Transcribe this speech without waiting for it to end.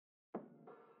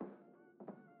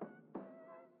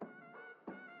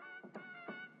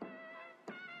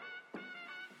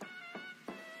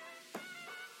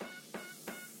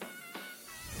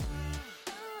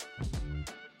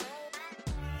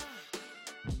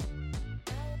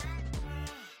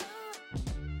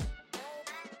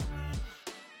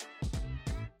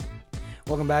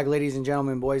Welcome back, ladies and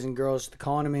gentlemen, boys and girls, to the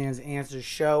Calling a Man's Answers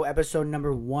Show, episode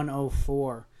number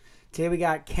 104. Today we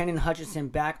got Kenan Hutchinson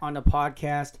back on the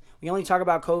podcast. We only talk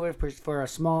about COVID for a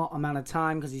small amount of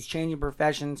time because he's changing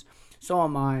professions. So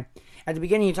am I. At the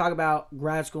beginning, you talk about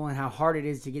grad school and how hard it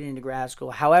is to get into grad school.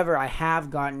 However, I have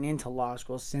gotten into law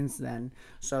school since then.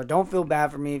 So don't feel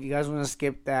bad for me. If you guys want to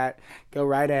skip that, go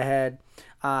right ahead.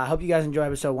 I hope you guys enjoy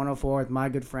episode 104 with my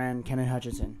good friend, Kenan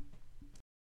Hutchinson.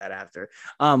 After.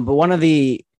 But one of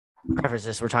the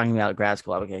prefaces, we're talking about grad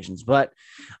school applications, but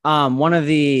one of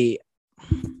the,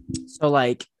 so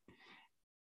like,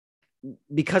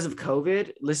 because of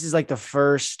COVID, this is like the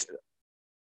first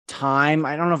time,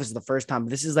 I don't know if it's the first time,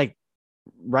 but this is like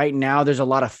right now, there's a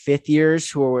lot of fifth years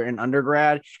who are in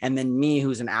undergrad, and then me,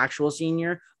 who's an actual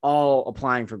senior, all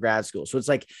applying for grad school. So it's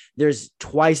like, there's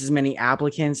twice as many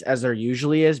applicants as there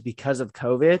usually is because of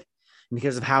COVID,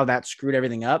 because of how that screwed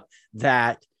everything up,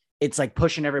 that it's like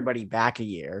pushing everybody back a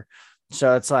year.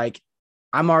 So it's like,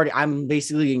 I'm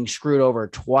basically getting screwed over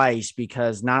twice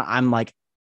because not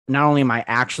only am I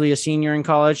actually a senior in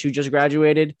college who just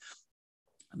graduated,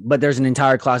 but there's an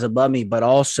entire class above me, but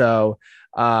also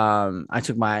I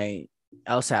took my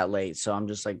LSAT late. So I'm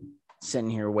just like sitting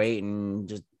here waiting,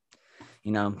 just,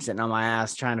 sitting on my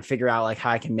ass, trying to figure out like how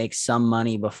I can make some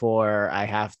money before I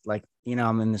have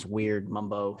I'm in this weird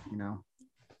mumbo,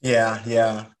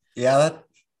 Yeah.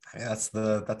 That's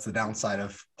the downside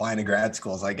of applying to grad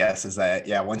schools, I guess, is that,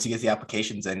 once you get the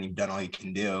applications in, you've done all you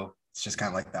can do. It's just kind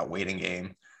of like that waiting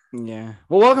game. Yeah.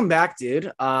 Well, welcome back,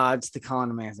 dude. It's the Calling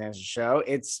a Man's Answers Show.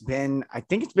 I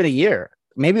think it's been a year,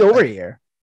 maybe over a year.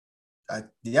 I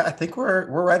think we're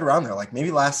right around there. Like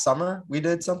maybe last summer we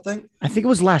did something. I think it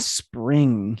was last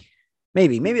spring,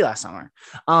 maybe last summer.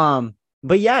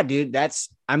 But yeah, dude,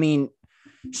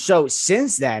 so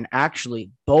since then,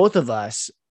 actually, both of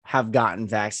us have gotten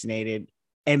vaccinated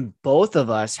and both of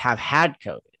us have had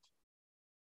COVID,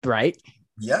 right?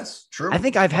 Yes, true. I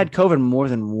think I've had COVID more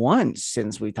than once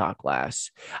since we talked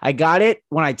last. I got it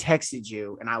when I texted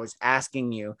you and I was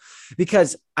asking you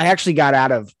because I actually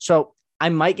got so I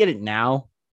might get it now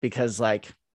because I'm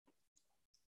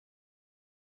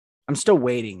still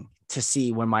waiting to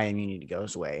see when my immunity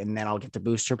goes away, and then I'll get the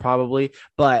booster probably.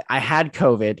 But I had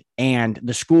COVID and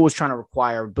the school was trying to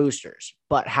require boosters.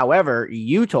 But however,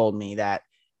 you told me that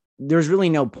there's really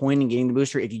no point in getting the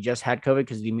booster if you just had COVID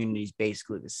because the immunity is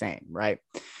basically the same, right?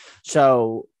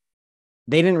 So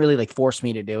they didn't really force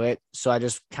me to do it. So I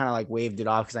just kind of waved it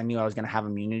off because I knew I was going to have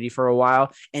immunity for a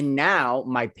while. And now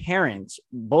my parents,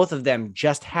 both of them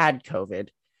just had COVID,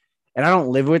 and I don't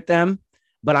live with them,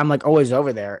 but I'm always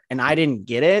over there, and I didn't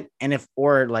get it. And I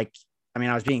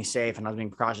was being safe and I was being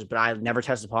cautious, but I never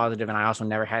tested positive, and I also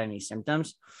never had any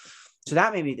symptoms. So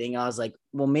that made me think, I was like,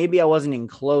 well, maybe I wasn't in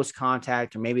close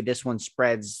contact, or maybe this one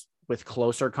spreads with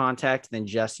closer contact than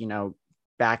just,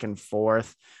 back and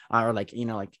forth, or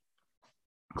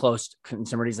close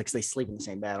consumers, they sleep in the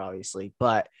same bed, obviously.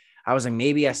 But I was like,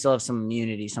 maybe I still have some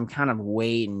immunity. So I'm kind of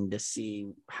waiting to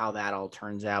see how that all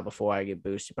turns out before I get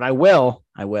boosted, but I will.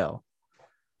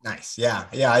 Nice. Yeah.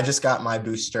 I just got my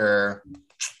booster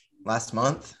last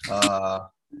month.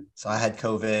 So I had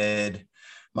COVID.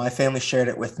 My family shared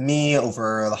it with me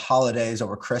over the holidays,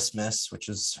 over Christmas, which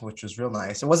was real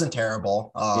nice. It wasn't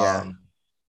terrible.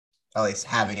 At least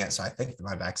having it. So I think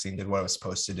my vaccine did what it was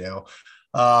supposed to do.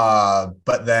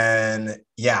 But then,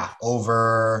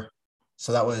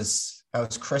 so that was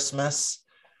Christmas.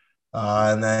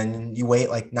 And then you wait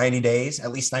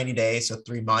at least 90 days. So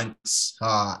 3 months,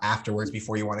 afterwards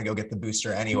before you want to go get the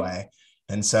booster anyway.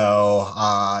 And so,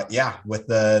 with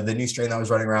the new strain that was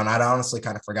running around, I'd honestly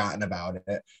kind of forgotten about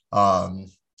it. And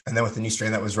then with the new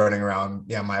strain that was running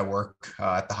around, my work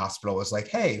at the hospital was like,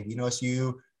 hey, we noticed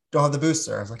you don't have the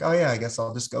booster. I was like, oh yeah, I guess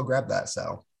I'll just go grab that.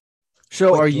 So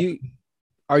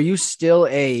are you still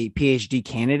a PhD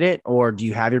candidate, or do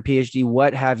you have your PhD?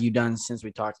 What have you done since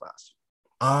we talked last?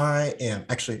 I am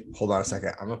actually, hold on a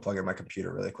second. I'm going to plug in my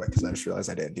computer really quick because I just realized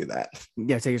I didn't do that.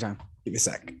 Yeah, take your time. Give me a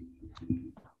sec.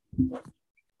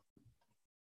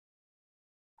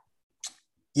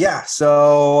 Yeah,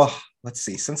 so let's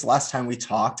see. Since the last time we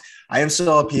talked, I am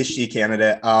still a PhD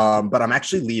candidate, but I'm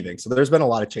actually leaving. So there's been a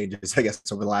lot of changes, I guess,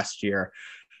 over the last year.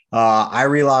 I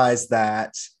realized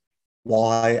that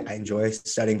while I enjoy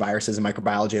studying viruses and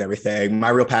microbiology and everything, my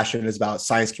real passion is about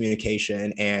science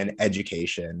communication and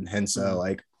education. And so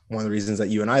one of the reasons that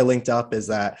you and I linked up is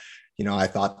that, I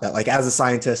thought that as a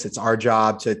scientist, it's our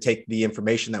job to take the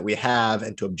information that we have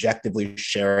and to objectively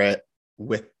share it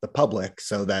with the public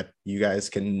so that you guys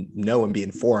can know and be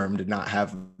informed and not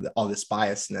have all this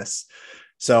biasness.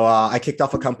 So I kicked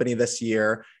off a company this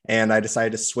year, and I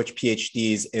decided to switch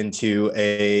PhDs into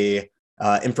a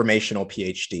informational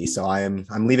PhD. So I'm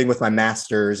leaving with my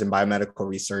master's in biomedical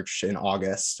research in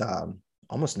August,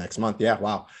 almost next month. Yeah,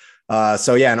 wow.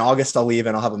 So yeah, in August I'll leave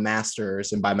and I'll have a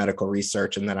master's in biomedical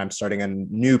research, and then I'm starting a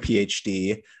new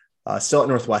PhD, still at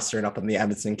Northwestern up on the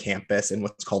Evanston campus in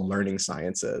what's called learning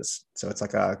sciences. So it's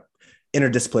like a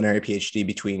interdisciplinary PhD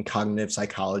between cognitive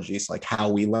psychology, so like how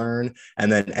we learn, and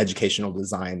then educational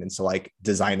design, and so like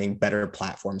designing better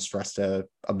platforms for us to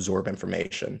absorb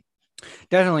information.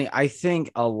 Definitely. I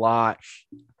think a lot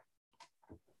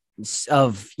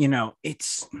of,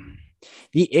 it's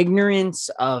the ignorance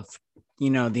of,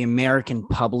 the American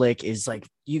public is like,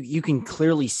 you can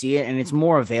clearly see it, and it's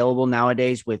more available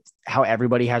nowadays with how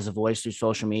everybody has a voice through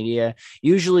social media.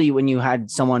 Usually when you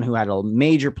had someone who had a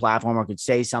major platform or could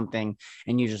say something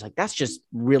and you're just like, that's just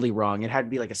really wrong. It had to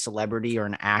be like a celebrity or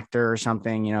an actor or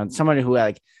something, somebody who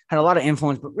like had a lot of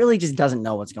influence, but really just doesn't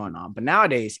know what's going on. But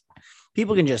nowadays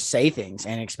people can just say things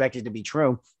and expect it to be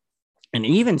true. And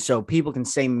even so, people can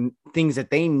say things that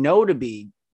they know to be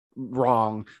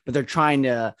wrong, but they're trying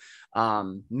to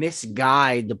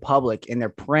misguide the public, and they're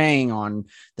preying on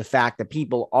the fact that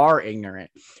people are ignorant.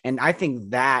 And I think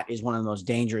that is one of the most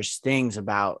dangerous things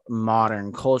about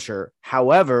modern culture.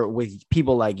 However, with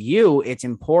people like you, it's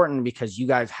important because you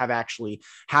guys have actually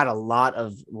had a lot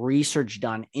of research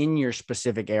done in your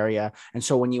specific area. And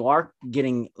so when you are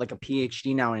getting like a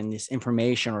PhD now in this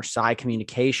information or sci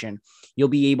communication, you'll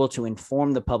be able to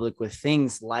inform the public with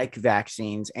things like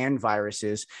vaccines and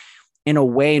viruses in a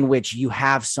way in which you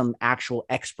have some actual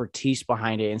expertise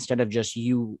behind it, instead of just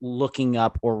you looking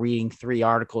up or reading 3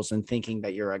 articles and thinking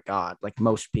that you're a god, like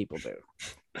most people do.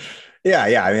 Yeah.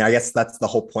 I mean, I guess that's the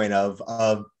whole point of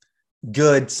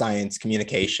good science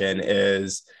communication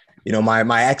is,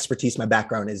 my expertise, my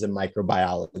background is in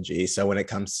microbiology. So when it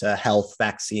comes to health,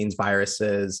 vaccines,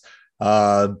 viruses,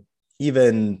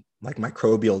 even like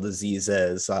microbial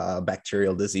diseases,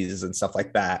 bacterial diseases and stuff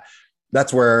like that,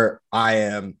 that's where I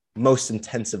am most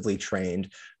intensively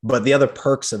trained. But the other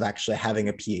perks of actually having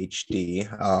a PhD,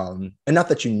 and not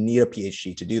that you need a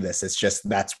PhD to do this, it's just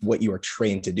that's what you are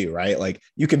trained to do, right? Like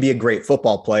you could be a great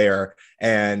football player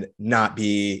and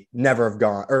never have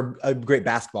gone, or a great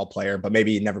basketball player, but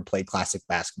maybe you never played classic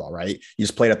basketball, right? You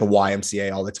just played at the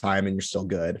YMCA all the time and you're still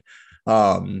good.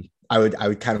 I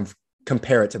would kind of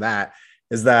compare it to that,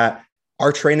 is that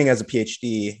our training as a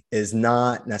PhD is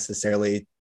not necessarily,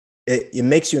 it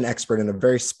makes you an expert in a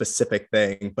very specific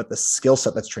thing, but the skill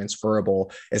set that's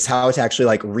transferable is how to actually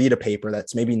like read a paper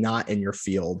that's maybe not in your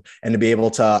field, and to be able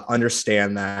to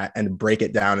understand that and break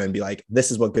it down and be like,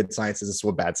 this is what good science is, this is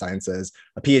what bad science is.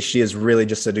 A PhD is really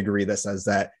just a degree that says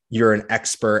that you're an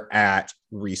expert at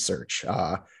research.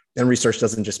 And research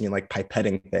doesn't just mean like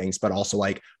pipetting things, but also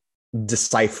like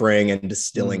deciphering and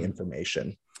distilling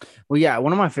information. Well, yeah,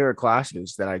 one of my favorite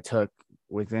classes that I took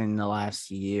within the last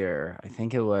year, I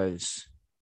think it was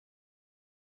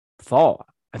fall.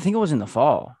 I think it was in the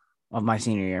fall of my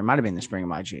senior year. It might have been the spring of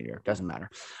my junior year. Doesn't matter.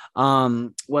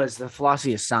 Was the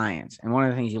philosophy of science. And one of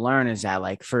the things you learn is that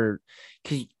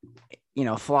because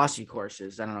philosophy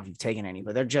courses, I don't know if you've taken any,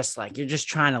 but they're just like, you're just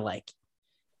trying to like,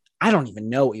 I don't even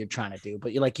know what you're trying to do,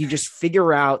 but you just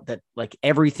figure out that like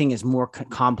everything is more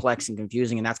complex and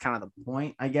confusing. And that's kind of the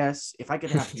point, I guess. If I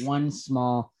could have one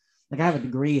small, like I have a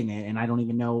degree in it and I don't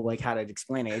even know like how to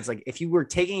explain it. It's like, if you were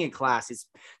taking a class, it's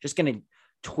just going to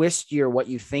twist what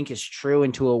you think is true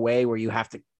into a way where you have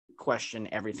to question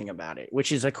everything about it,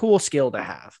 which is a cool skill to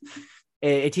have.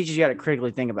 It teaches you how to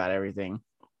critically think about everything.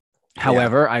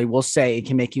 However, I will say it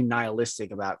can make you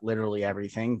nihilistic about literally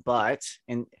everything. But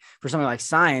for something like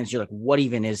science, you're like, what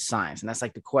even is science? And that's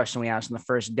like the question we asked on the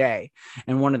first day.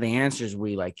 And one of the answers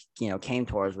we came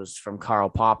towards was from Karl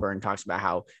Popper, and talks about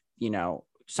how,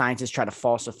 scientists try to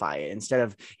falsify it instead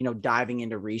of, diving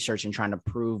into research and trying to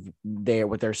prove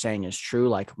what they're saying is true,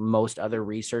 like most other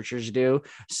researchers do.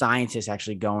 Scientists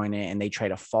actually go in it and they try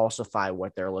to falsify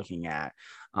what they're looking at.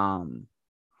 And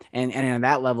on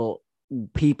that level,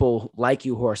 people like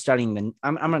you who are studying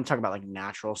I'm going to talk about like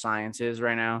natural sciences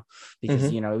right now,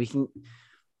 because, we can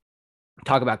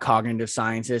talk about cognitive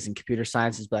sciences and computer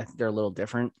sciences, but I think they're a little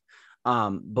different.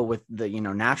 But with the,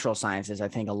 natural sciences, I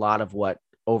think a lot of what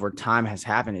over time has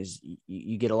happened is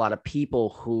you get a lot of people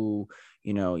who,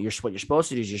 what you're supposed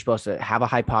to do is you're supposed to have a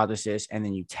hypothesis, and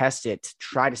then you test it to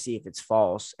try to see if it's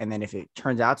false. And then if it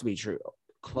turns out to be true,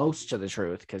 close to the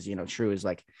truth, because, true is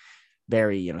like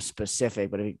very, specific,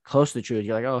 but if it's close to the truth,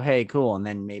 you're like, oh, hey, cool. And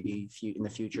then maybe in the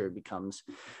future it becomes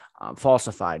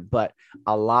falsified. But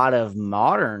a lot of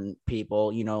modern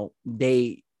people,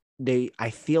 they I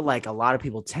feel like a lot of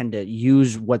people tend to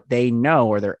use what they know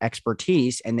or their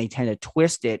expertise, and they tend to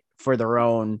twist it for their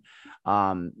own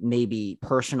maybe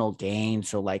personal gain.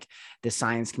 So like the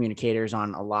science communicators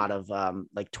on a lot of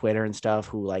like Twitter and stuff,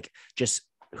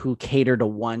 who cater to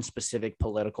one specific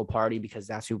political party because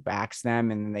that's who backs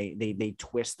them, and they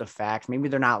twist the facts. Maybe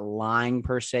they're not lying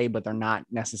per se, but they're not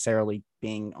necessarily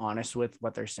being honest with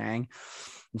what they're saying.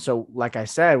 And so, like I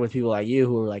said, with people like you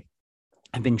who are like,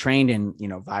 I've been trained in,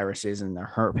 viruses and the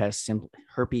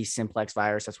herpes simplex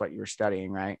virus. That's what you were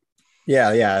studying, right?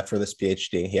 Yeah, for this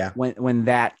PhD. Yeah. When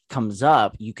that comes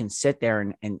up, you can sit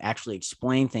there and actually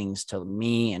explain things to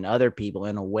me and other people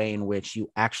in a way in which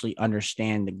you actually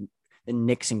understand the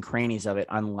nicks and crannies of it,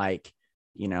 unlike,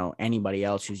 anybody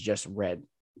else who's just read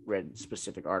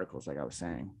specific articles, like I was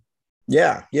saying.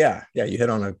 Yeah. You hit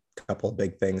on a couple of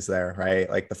big things there, right?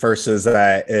 Like the first is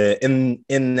that in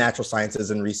natural sciences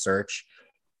and research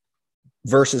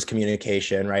versus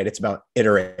communication, right? It's about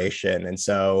iteration. And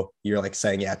so you're like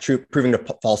saying, proving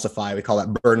to falsify, we call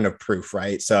that burden of proof,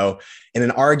 right? So in an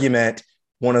argument,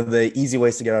 one of the easy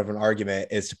ways to get out of an argument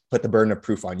is to put the burden of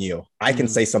proof on you. I can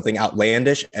say something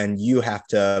outlandish and you have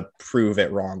to prove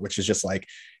it wrong, which is just like,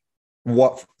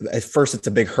 what at first it's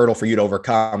a big hurdle for you to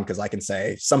overcome, because I can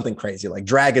say something crazy like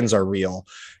dragons are real,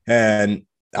 and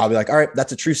I'll be like, all right,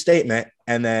 that's a true statement.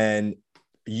 And then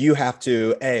you have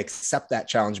to accept that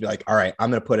challenge, be like, all right, I'm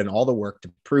going to put in all the work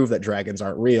to prove that dragons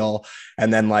aren't real.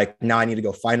 And then like, now I need to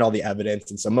go find all the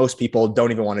evidence. And so most people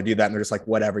don't even want to do that. And they're just like,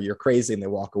 whatever, you're crazy. And they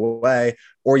walk away.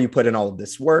 Or you put in all of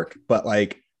this work, but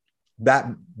like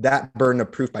that burden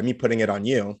of proof by me putting it on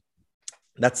you,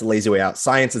 that's the lazy way out.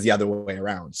 Science is the other way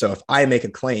around. So if I make a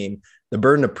claim, the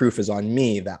burden of proof is on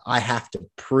me, that I have to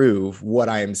prove what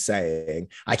I am saying.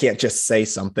 I can't just say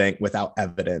something without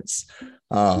evidence.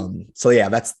 So yeah,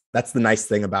 that's the nice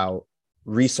thing about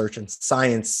research and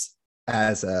science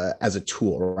as a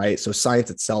tool, right? So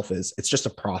science itself it's just a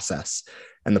process,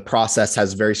 and the process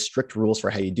has very strict rules for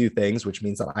how you do things, which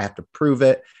means that I have to prove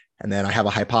it. And then I have a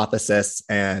hypothesis,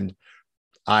 and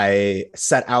I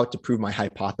set out to prove my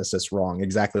hypothesis wrong,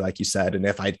 exactly like you said. And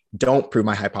if I don't prove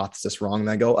my hypothesis wrong,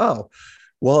 then I go, oh,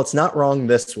 well, it's not wrong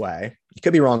this way. It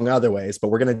could be wrong other ways, but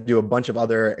we're going to do a bunch of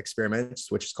other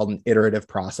experiments, which is called an iterative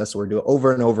process. So we're going to do it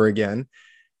over and over again.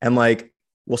 And like,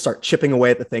 we'll start chipping away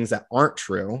at the things that aren't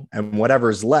true. And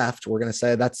whatever's left, we're going to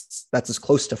say that's as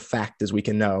close to fact as we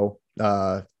can know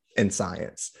in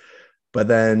science. But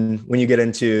then when you get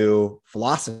into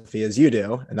philosophy, as you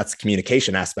do, and that's the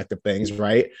communication aspect of things,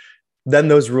 right? Then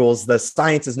those rules,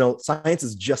 science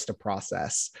is just a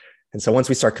process. And so once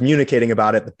we start communicating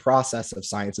about it, the process of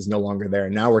science is no longer there.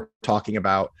 And now we're talking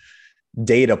about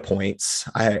data points.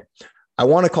 I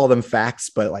want to call them facts,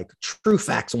 but like true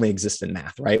facts only exist in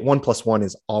math, right? 1 + 1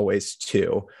 is always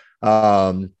 2.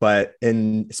 But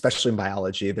especially in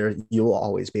biology, you'll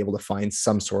always be able to find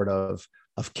some sort of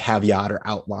caveat or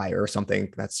outlier or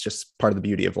something. That's just part of the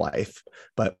beauty of life.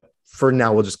 But for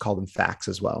now, we'll just call them facts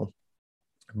as well.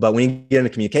 But when you get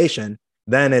into communication,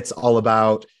 then it's all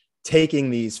about taking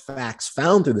these facts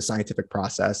found through the scientific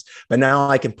process, but now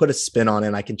I can put a spin on it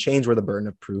and I can change where the burden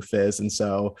of proof is. And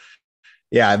so,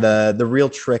 yeah, the real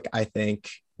trick, I think,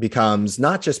 becomes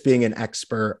not just being an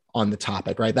expert on the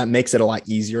topic, right? That makes it a lot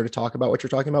easier to talk about what you're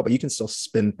talking about, but you can still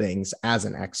spin things as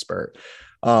an expert.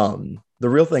 The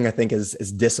real thing, I think, is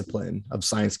discipline of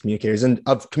science communicators and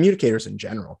of communicators in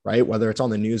general, right? Whether it's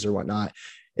on the news or whatnot,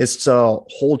 is to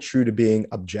hold true to being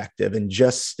objective and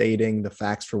just stating the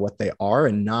facts for what they are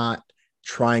and not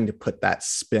trying to put that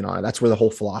spin on it. That's where the whole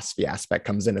philosophy aspect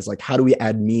comes in, is like, how do we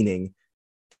add meaning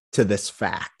to this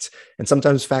fact? And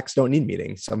sometimes facts don't need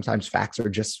meaning. Sometimes facts are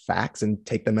just facts, and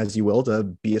take them as you will to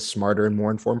be a smarter and more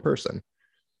informed person.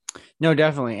 No,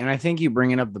 definitely. And I think you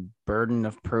bringing up the burden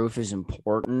of proof is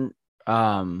important.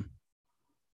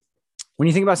 When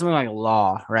you think about something like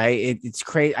law, right? It's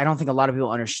crazy. I don't think a lot of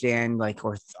people understand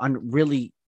or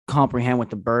really comprehend what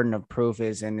the burden of proof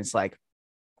is. And it's like,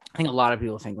 I think a lot of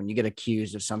people think when you get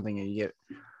accused of something and you get,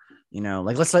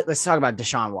 like let's talk about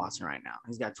Deshaun Watson right now.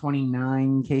 He's got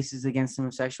 29 cases against him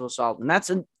of sexual assault, and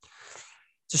it's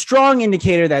a strong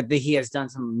indicator that he has done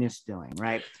some misdoing,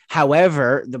 right?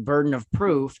 However, the burden of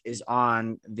proof is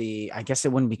on I guess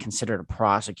it wouldn't be considered a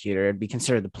prosecutor. It'd be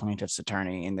considered the plaintiff's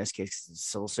attorney. In this case, it's a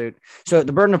civil suit. So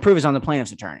the burden of proof is on the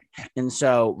plaintiff's attorney. And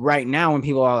so right now, when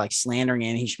people are like slandering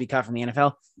him, he should be cut from the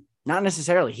NFL. Not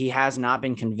necessarily. He has not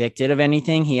been convicted of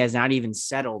anything. He has not even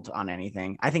settled on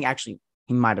anything. I think actually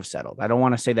he might have settled. I don't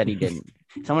want to say that he didn't.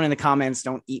 Someone in the comments,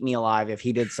 don't eat me alive. If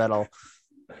he did settle,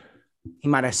 he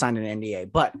might have signed an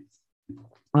NDA, but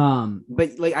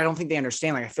like, I don't think they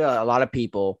understand. Like, I feel like a lot of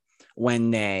people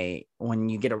when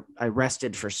you get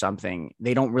arrested for something,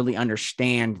 they don't really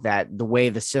understand that the way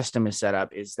the system is set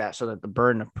up is that so that the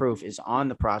burden of proof is on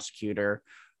the prosecutor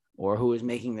or who is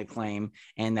making the claim,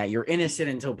 and that you're innocent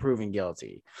until proven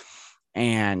guilty.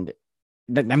 And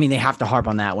I mean, they have to harp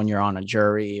on that when you're on a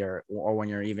jury or when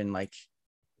you're even like,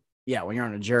 yeah, when you're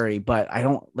on a jury. But I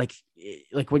don't like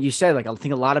what you said. Like, I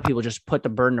think a lot of people just put the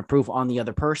burden of proof on the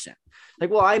other person.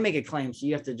 Like, well, I make a claim, so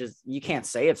you can't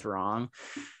say it's wrong.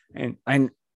 And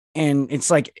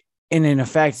it's like, and in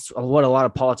effect, what a lot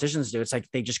of politicians do, it's like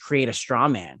they just create a straw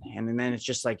man. And then it's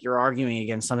just like you're arguing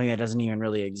against something that doesn't even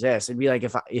really exist. It'd be like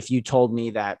if you told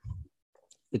me that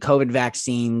the COVID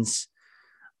vaccines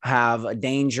have a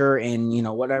danger in,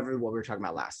 what we were talking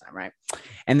about last time, right?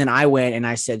 And then I went and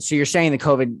I said, so you're saying the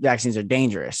COVID vaccines are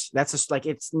dangerous. That's just like,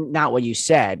 it's not what you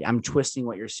said. I'm twisting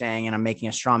what you're saying and I'm making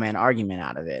a straw man argument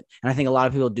out of it. And I think a lot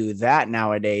of people do that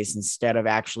nowadays instead of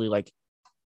actually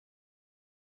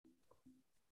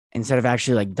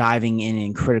diving in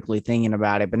and critically thinking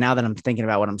about it. But now that I'm thinking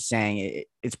about what I'm saying,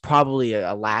 it's probably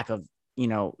a lack of,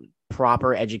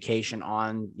 proper education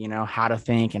on, how to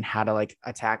think and how to like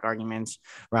attack arguments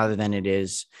rather than it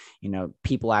is,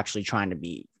 people actually trying to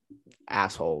be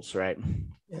assholes. Right.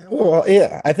 Yeah, well,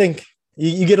 yeah, I think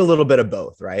you get a little bit of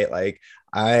both, right? Like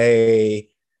I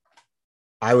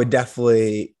would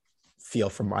definitely feel,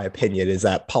 from my opinion, is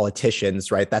that politicians,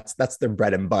 right, that's their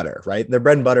bread and butter, right? Their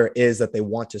bread and butter is that they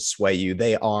want to sway you.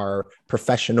 They are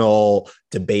professional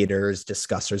debaters,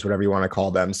 discussers, whatever you want to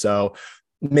call them. So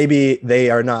maybe they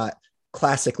are not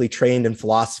classically trained in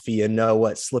philosophy and know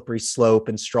what slippery slope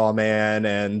and straw man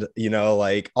and,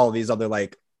 like all these other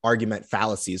like argument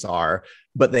fallacies are,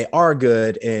 but they are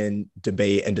good in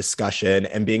debate and discussion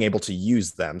and being able to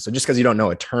use them. So just because you don't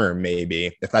know a term,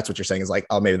 maybe if that's what you're saying is like,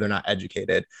 oh, maybe they're not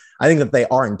educated. I think that they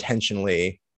are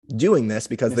intentionally doing this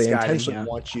because they intentionally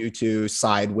want you to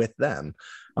side with them.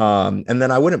 And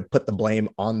then I wouldn't put the blame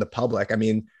on the public. I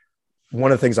mean,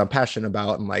 one of the things I'm passionate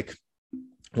about and like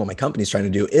what my company's trying to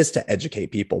do is to educate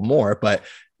people more. But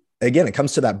again, it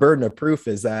comes to that burden of proof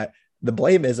is that the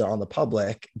blame isn't on the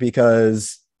public,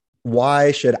 because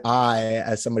why should I,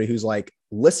 as somebody who's like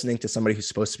listening to somebody who's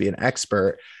supposed to be an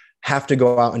expert, have to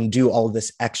go out and do all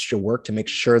this extra work to make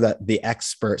sure that the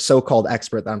expert, so-called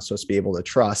expert that I'm supposed to be able to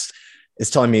trust, is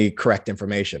telling me correct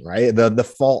information, right? The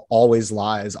fault always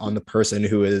lies on the person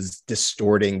who is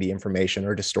distorting the information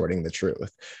or distorting the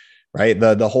truth. Right.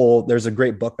 There's a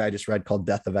great book that I just read called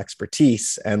Death of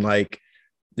Expertise. And like,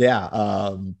 the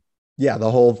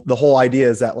whole idea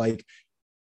is that like,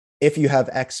 if you have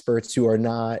experts who are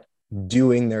not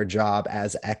doing their job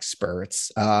as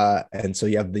experts, and so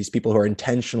you have these people who are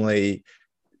intentionally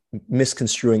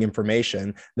misconstruing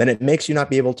information, then it makes you not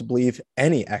be able to believe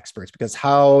any experts, because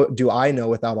how do I know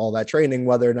without all that training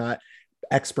whether or not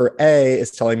expert A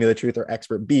is telling me the truth or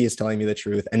expert B is telling me the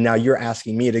truth? And now you're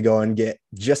asking me to go and get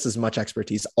just as much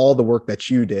expertise, all the work that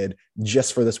you did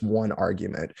just for this one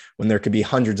argument, when there could be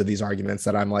hundreds of these arguments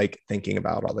that I'm like thinking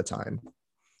about all the time.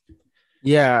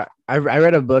 Yeah. I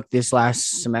read a book this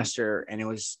last semester and it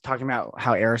was talking about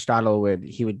how Aristotle when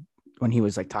he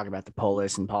was like talking about the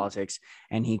polis and politics,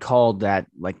 and he called that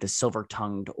like the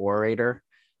silver-tongued orator.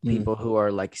 People who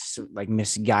are like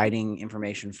misguiding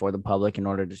information for the public in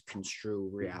order to construe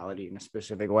reality in a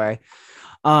specific way.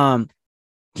 Yeah,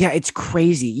 it's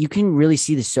crazy. You can really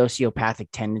see the sociopathic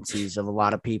tendencies of a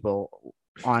lot of people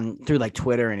through like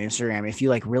Twitter and Instagram. If you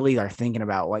like really are thinking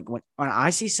about like when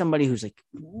I see somebody who's like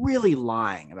really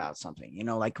lying about something,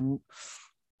 like,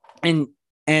 and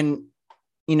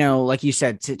like you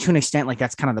said, to an extent, like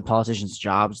that's kind of the politicians'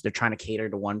 jobs. They're trying to cater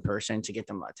to one person to get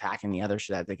them attacking the other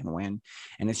so that they can win.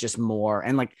 And it's just more.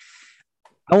 And like,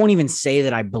 I won't even say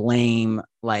that I blame,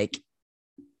 like,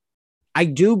 I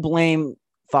do blame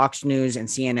Fox News and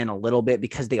CNN a little bit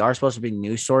because they are supposed to be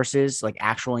news sources, like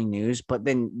actually news, but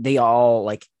then they all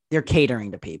like, they're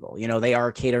catering to people, they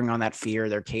are catering on that fear.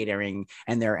 They're catering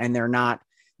and they're not,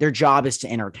 their job is to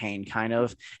entertain kind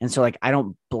of. And so like, I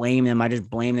don't blame them. I just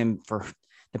blame them for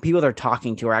the people they're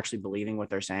talking to are actually believing what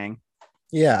they're saying.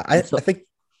 Yeah. I think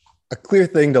a clear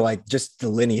thing to like just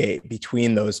delineate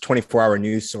between those 24-hour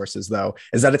news sources though,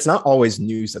 is that it's not always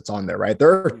news that's on there, right?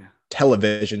 There are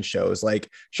television shows like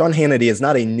Sean Hannity is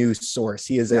not a news source.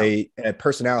 He is a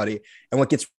personality. And what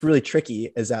gets really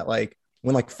tricky is that like,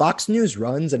 when like Fox News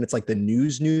runs and it's like the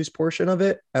news portion of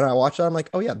it, and I watch that, I'm like,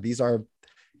 oh yeah,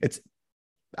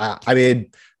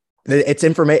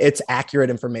 it's accurate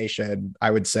information, I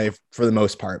would say, for the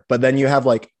most part. But then you have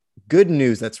like good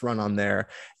news that's run on there.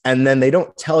 And then they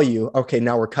don't tell you, okay,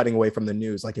 now we're cutting away from the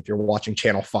news. Like if you're watching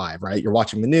Channel 5, right? You're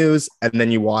watching the news and then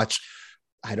you watch,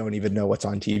 I don't even know what's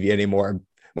on TV anymore.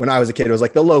 when I was a kid, it was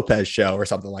like the Lopez show or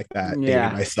something like that, dating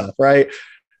Yeah. myself, right?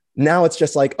 Now it's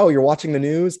just like, oh, you're watching the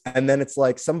news. And then it's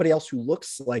like somebody else who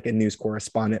looks like a news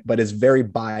correspondent, but is very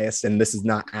biased. And this is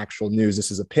not actual news.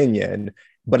 This is opinion,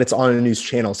 but it's on a news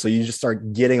channel. So you just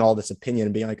start getting all this opinion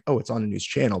and being like, oh, it's on a news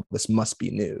channel. This must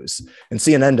be news. And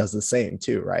CNN does the same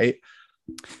too, right?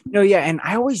 No, yeah. And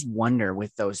I always wonder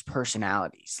with those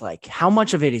personalities, like how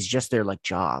much of it is just their like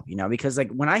job, because like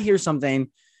when I hear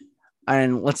something,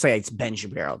 and let's say it's Ben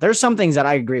Shapiro, there's some things that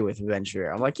I agree with Ben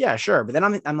Shapiro. I'm like, yeah, sure. But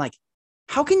then I'm like,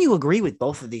 how can you agree with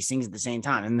both of these things at the same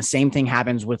time? And the same thing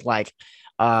happens with like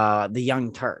the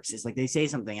Young Turks. It's like they say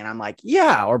something and I'm like,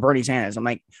 yeah, or Bernie Sanders. I'm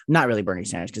like, not really Bernie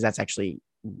Sanders, because that's actually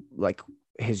like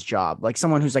his job. Like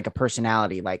someone who's like a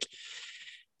personality, like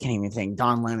can't even think,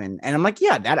 Don Lemon. And I'm like,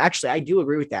 yeah, that actually, I do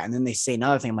agree with that. And then they say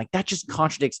another thing. I'm like, that just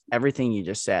contradicts everything you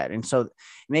just said. And so it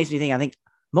makes me think, I think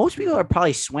most people are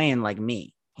probably swaying like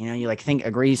me. You like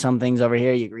agree some things over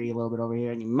here, you agree a little bit over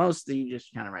here, and mostly you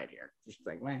just kind of right here. Just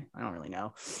like, man, I don't really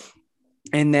know.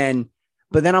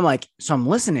 But then I'm like, so I'm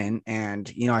listening,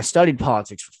 and I studied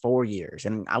politics for 4 years,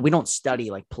 and we don't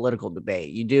study like political debate.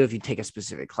 You do if you take a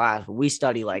specific class, but we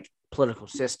study like political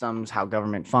systems, how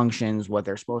government functions, what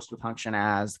they're supposed to function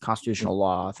as, constitutional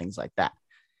law, things like that.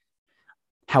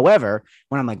 However,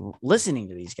 when I'm like listening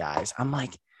to these guys, I'm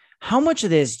like, how much of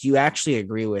this do you actually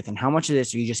agree with? And how much of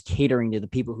this are you just catering to the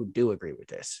people who do agree with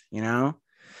this, Yeah.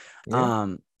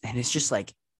 And it's just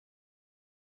like,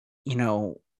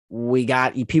 we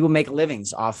got people make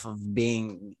livings off of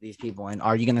being these people. And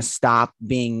are you going to stop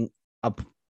being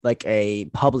a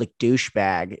public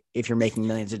douchebag if you're making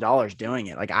millions of dollars doing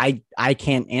it? Like, I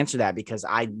can't answer that because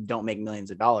I don't make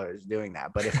millions of dollars doing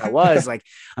that. But if I was like,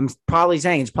 I'm probably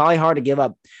saying it's probably hard to give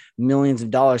up millions of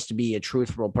dollars to be a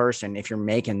truthful person if you're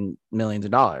making millions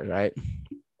of dollars, right?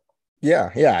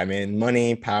 Yeah. I mean,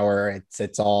 money, power,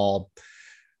 it's all,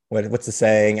 what's the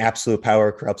saying? Absolute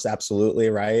power corrupts absolutely,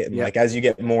 right? And like as you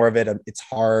get more of it, it's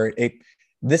hard.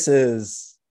 This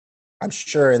is, I'm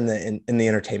sure in the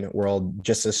entertainment world,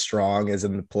 just as strong as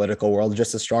in the political world,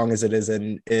 just as strong as it is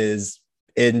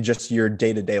in just your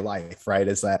day-to-day life, right?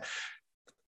 Is that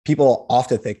people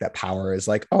often think that power is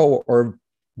like, oh, or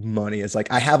money is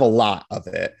like, I have a lot of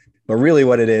it. But really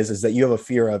what it is that you have a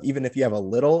fear of, even if you have a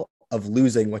little, of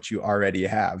losing what you already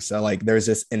have. So like there's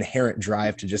this inherent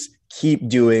drive to just keep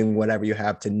doing whatever you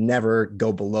have, to never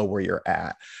go below where you're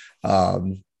at.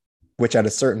 Which at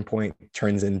a certain point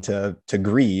turns into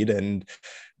greed.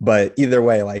 But either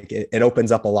way, like it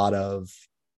opens up a lot of,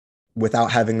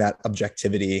 without having that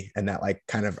objectivity and that like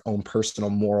kind of own personal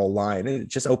moral line, it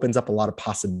just opens up a lot of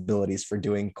possibilities for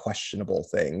doing questionable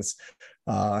things.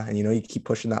 And you keep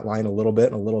pushing that line a little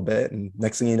bit, and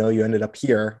next thing you know, you ended up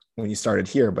here when you started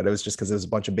here, but it was just because it was a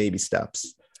bunch of baby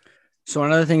steps. So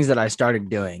one of the things that I started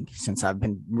doing, since I've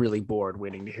been really bored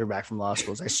waiting to hear back from law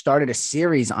schools, I started a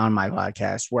series on my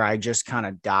podcast where I just kind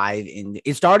of dive in.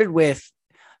 It started with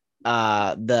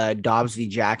the Dobbs v.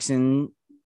 Jackson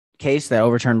case that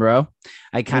overturned Roe.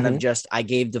 I kind of I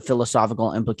gave the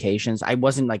philosophical implications. I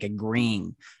wasn't like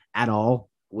agreeing at all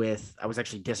with, I was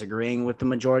actually disagreeing with the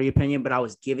majority opinion, but I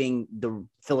was giving the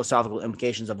philosophical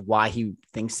implications of why he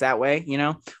thinks that way.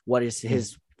 What is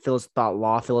his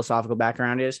philosophical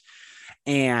background is.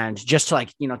 And just to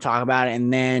talk about it.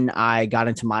 And then I got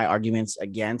into my arguments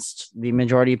against the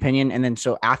majority opinion. And then,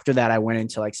 so after that, I went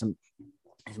into like some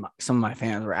of my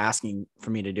fans were asking for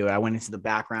me to do it. I went into the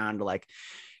background, like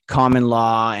common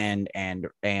law and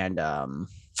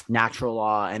natural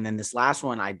law. And then this last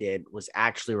one I did was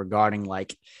actually regarding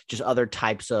like just other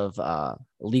types of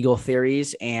legal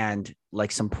theories and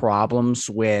like some problems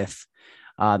with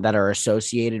that are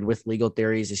associated with legal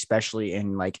theories, especially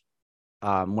in like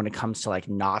when it comes to like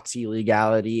Nazi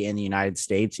legality in the United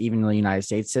States, even the United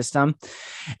States system.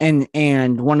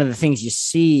 And one of the things you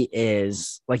see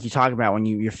is, like you talk about when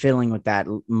you're fiddling with that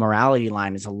morality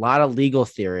line, is a lot of legal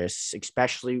theorists,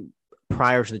 especially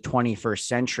prior to the 21st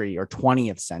century or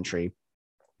 20th century,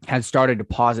 had started to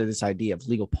posit this idea of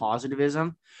legal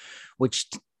positivism, which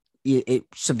it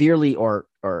severely or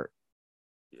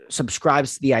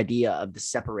subscribes to the idea of the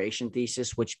separation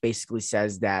thesis, which basically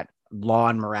says that law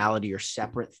and morality are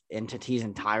separate entities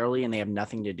entirely, and they have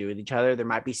nothing to do with each other. There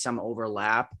might be some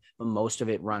overlap, but most of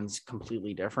it runs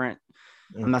completely different.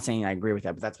 I'm not saying I agree with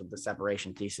that, but that's what the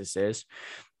separation thesis is.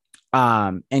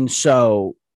 And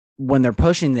so when they're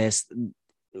pushing this,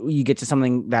 you get to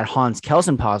something that Hans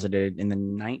Kelsen posited in the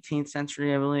 19th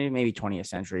century, I believe, maybe 20th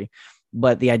century,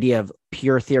 but the idea of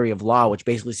pure theory of law, which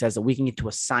basically says that we can get to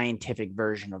a scientific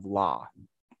version of law.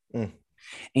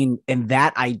 And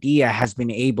that idea has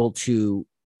been able to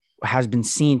has been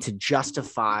seen to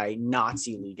justify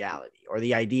Nazi legality, or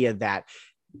the idea that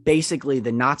basically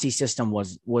the Nazi system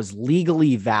was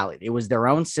legally valid. It was their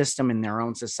own system in their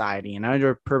own society. And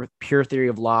under pure theory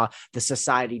of law, the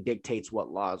society dictates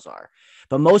what laws are.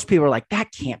 But most people are like,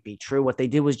 that can't be true. What they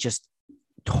did was just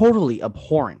totally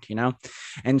abhorrent, you know?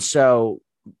 And so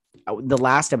the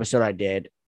last episode I did,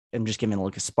 I'm just giving a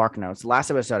look at Spark Notes. The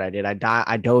last episode I did,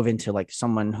 I dove into like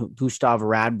someone who Gustav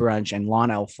Radbruch and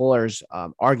Lon L. Fuller's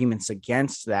arguments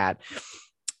against that.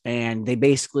 And they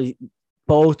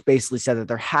both said that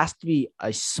there has to be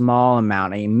a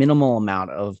minimal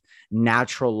amount of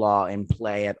natural law in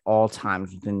play at all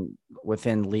times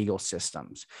within legal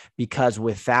systems, because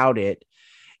without it,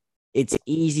 it's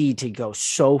easy to go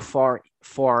so far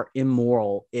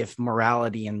immoral if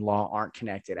morality and law aren't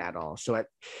connected at all. So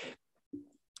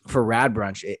for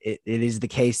Radbruch, it is the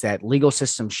case that legal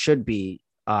systems should be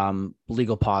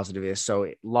legal positivist. So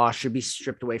law should be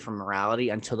stripped away from morality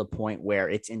until the point where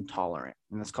it's intolerant.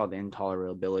 And that's called the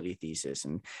intolerability thesis.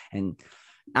 And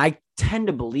I tend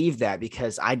to believe that,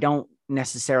 because I don't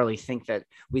necessarily think that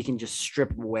we can just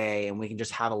strip away and we can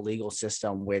just have a legal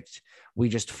system which we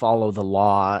just follow the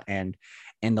law and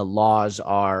the laws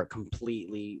are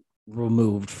completely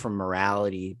removed from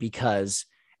morality, because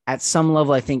at some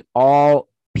level, I think all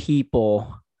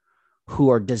people who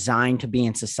are designed to be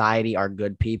in society are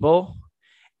good people,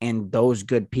 and those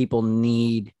good people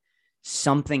need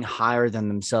something higher than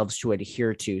themselves to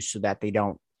adhere to so that they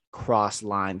don't cross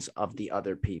lines of the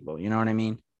other people. You know what I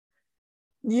mean?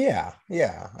 Yeah.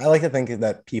 I like to think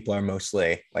that people are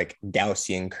mostly like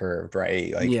Gaussian curved,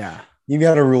 right? Like, yeah, you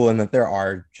got to rule in that there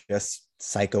are just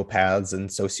psychopaths and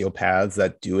sociopaths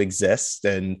that do exist.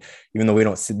 And even though we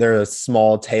don't see, they're a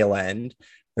small tail end,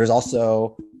 there's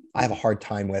also, I have a hard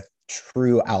time with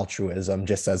true altruism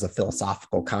just as a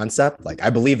philosophical concept. Like, I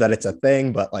believe that it's a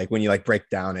thing, but like when you like break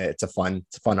down it's a fun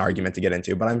argument to get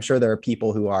into. But I'm sure there are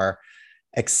people who are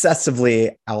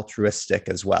excessively altruistic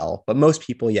as well. But most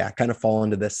people, kind of fall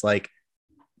into this like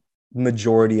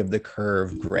majority of the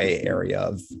curve gray area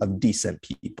of decent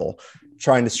people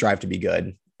trying to strive to be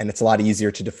good. And it's a lot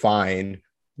easier to define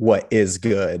what is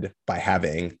good by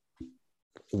having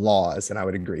laws. And I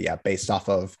would agree, based off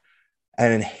of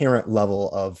an inherent level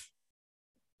of,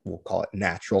 we'll call it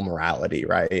natural morality,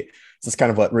 right? So it's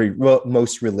kind of what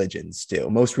most religions do.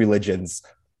 Most religions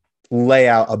lay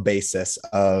out a basis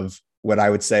of what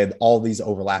I would say all these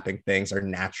overlapping things are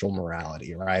natural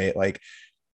morality, right? Like,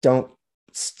 don't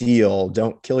steal,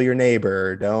 don't kill your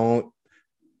neighbor, don't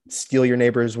steal your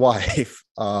neighbor's wife.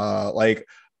 Like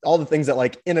all the things that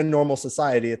like in a normal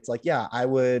society, it's like,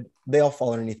 they all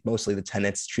fall underneath mostly the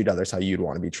tenets, treat others how you'd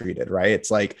want to be treated, right?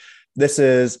 It's like, this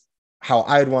is how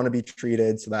I'd want to be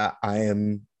treated so that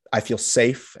I feel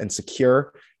safe and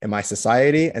secure in my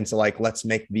society. And so like, let's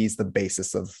make these the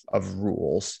basis of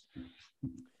rules.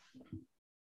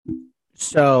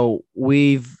 So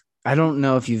I don't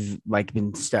know if you've like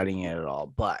been studying it at all,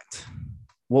 but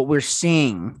what we're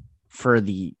seeing for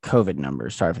the COVID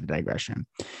numbers, sorry for the digression,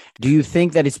 do you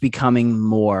think that it's becoming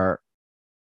more,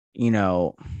 I don't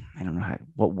know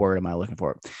what word am I looking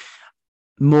for?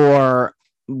 More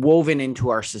woven into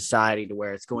our society to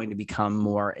where it's going to become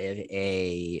more of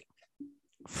a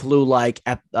flu-like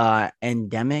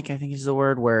endemic, I think is the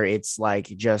word, where it's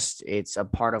like it's a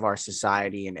part of our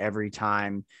society, and every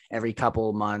couple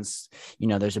of months,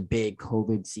 there's a big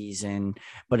COVID season,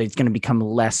 but it's going to become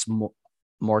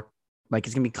more like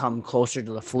it's going to become closer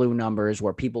to the flu numbers,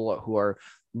 where people who are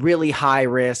really high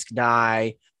risk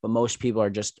die, but most people are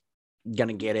just going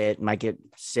to get it, might get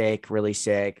sick, really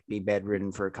sick, be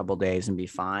bedridden for a couple of days and be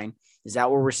fine. Is that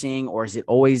what we're seeing? Or is it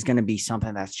always going to be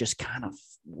something that's just kind of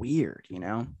weird,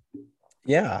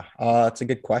 Yeah, it's a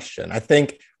good question. I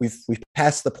think we've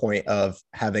passed the point of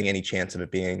having any chance of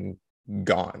it being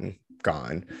gone.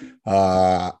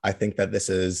 I think that this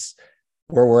is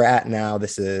where we're at now.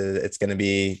 It's going to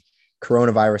be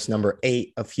coronavirus number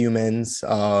 8 of humans.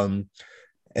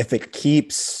 If it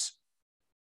keeps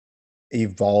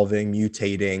evolving,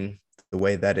 mutating the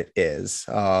way that it is,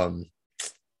 and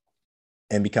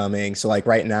becoming, so like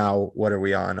right now, what are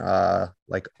we on?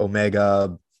 Like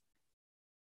Omega,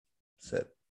 is it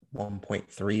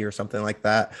 1.3 or something like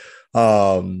that?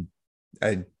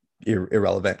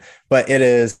 Irrelevant, but it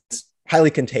is highly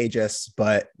contagious,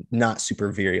 but not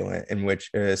super virulent,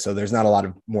 so there's not a lot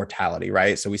of mortality,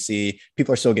 right? So we see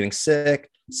people are still getting sick.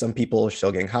 Some people are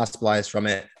still getting hospitalized from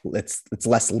it. It's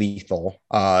less lethal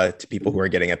to people who are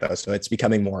getting it though. So it's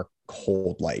becoming more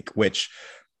cold-like, which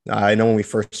I know when we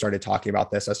first started talking about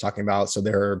this, I was talking about, so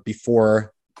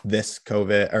before this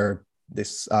COVID or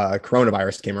this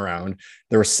coronavirus came around,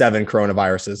 there were 7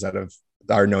 coronaviruses that have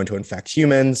are known to infect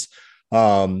humans.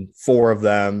 Four of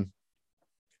them,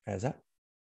 is that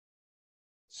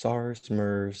SARS,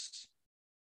 MERS?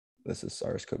 This is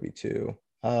SARS-CoV-2.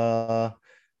 I'm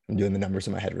doing the numbers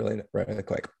in my head really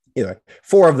quick. Either way,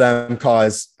 four of them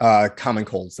cause common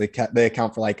colds. They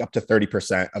account for like up to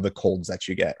 30% of the colds that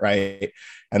you get, right?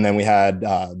 And then we had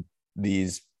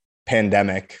these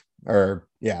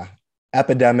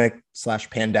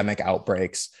epidemic/pandemic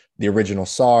outbreaks. The original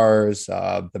SARS,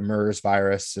 the MERS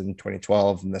virus in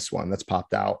 2012, and this one that's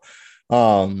popped out.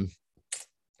 And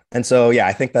so, yeah,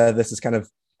 I think that this is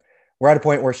we're at a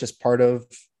point where it's just part of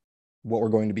what we're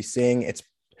going to be seeing.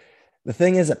 The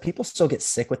thing is that people still get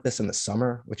sick with this in the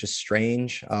summer, which is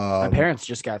strange. My parents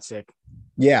just got sick.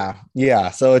 Yeah.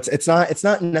 So it's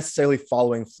not necessarily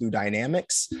following flu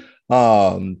dynamics,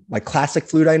 like classic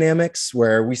flu dynamics,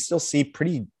 where we still see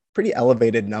pretty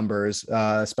elevated numbers,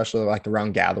 especially like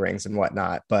around gatherings and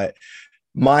whatnot. But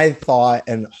my thought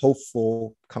and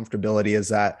hopeful comfortability is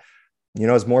that,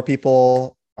 as more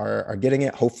people are getting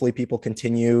it, hopefully people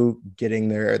continue getting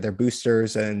their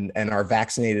boosters and are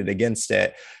vaccinated against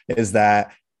it, is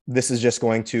that this is just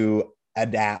going to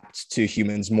adapt to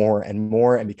humans more and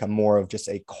more and become more of just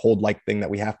a cold-like thing that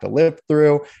we have to live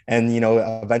through. And,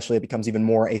 eventually it becomes even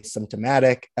more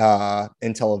asymptomatic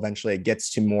until eventually it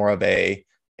gets to more of a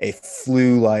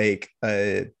flu-like,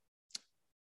 I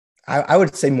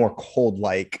would say more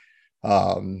cold-like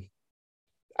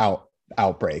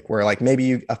outbreak, where like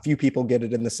maybe a few people get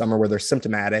it in the summer where they're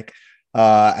symptomatic,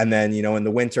 and then in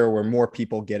the winter where more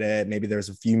people get it, maybe there's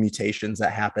a few mutations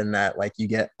that happen that like you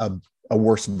get a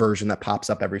worse version that pops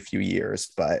up every few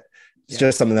years. But it's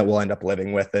just something that we'll end up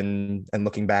living with and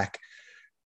looking back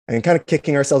and kind of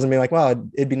kicking ourselves and being like, wow,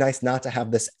 it'd be nice not to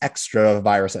have this extra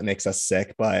virus that makes us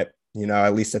sick, but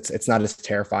at least it's not as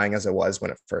terrifying as it was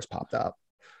when it first popped up.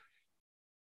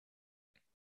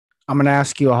 I'm going to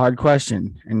ask you a hard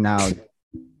question. And now,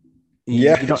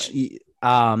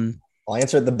 I'll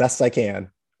answer it the best I can.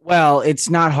 Well, it's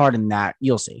not hard in that.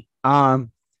 You'll see.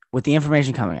 With the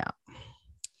information coming out,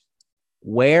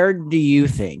 where do you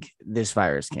think this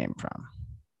virus came from?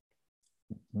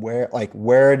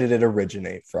 Where did it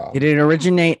originate from? Did it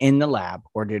originate in the lab,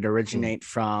 or did it originate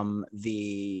from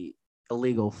the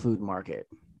illegal food market?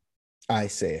 I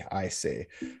see.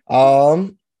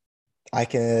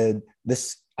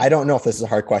 I don't know if this is a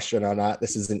hard question or not.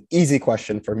 This is an easy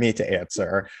question for me to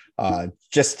answer.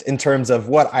 Just in terms of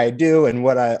what I do and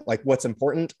what's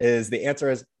important is the answer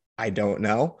is I don't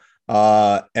know.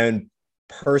 And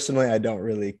personally, I don't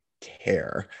really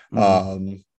care.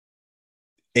 Mm-hmm.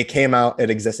 It came out, it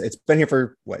exists. It's been here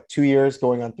for 2 years,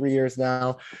 going on 3 years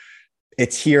now.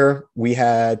 It's here. We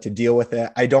had to deal with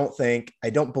it. I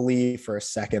don't believe for a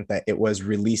second that it was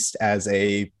released as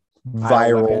a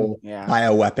viral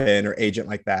bioweapon or agent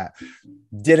like that.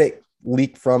 Did it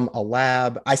leak from a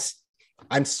lab?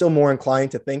 I'm still more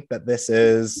inclined to think that this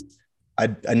is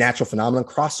a natural phenomenon.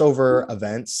 Crossover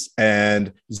events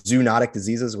and zoonotic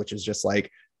diseases, which is just like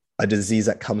a disease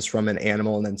that comes from an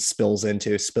animal and then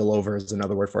spillover is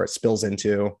another word for it, spills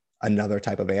into another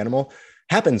type of animal,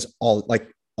 happens all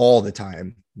the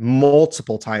time,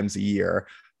 multiple times a year.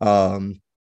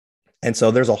 And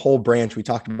so there's a whole branch, we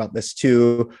talked about this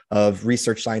too, of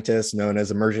research scientists known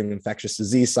as emerging infectious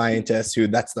disease scientists, who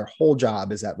that's their whole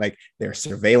job, is that they're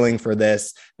surveilling for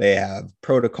this. They have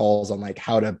protocols on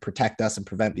how to protect us and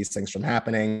prevent these things from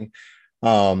happening.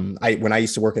 When I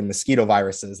used to work in mosquito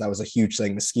viruses, that was a huge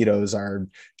thing. Mosquitoes are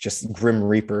just grim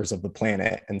reapers of the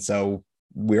planet. And so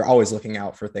we're always looking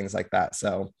out for things like that.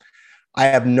 So I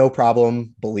have no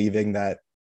problem believing that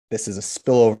this is a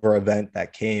spillover event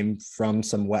that came from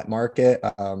some wet market.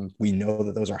 We know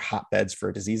that those are hotbeds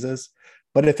for diseases.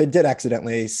 But if it did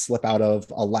accidentally slip out of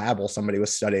a lab while somebody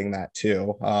was studying that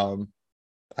too,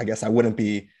 I guess I wouldn't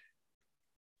be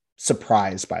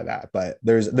surprised by that. But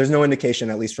there's no indication,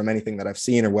 at least from anything that I've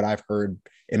seen or what I've heard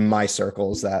in my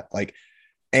circles, that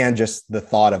and just the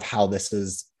thought of how this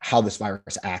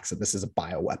virus acts, that this is a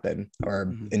bioweapon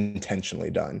or intentionally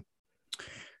done.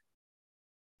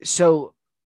 So,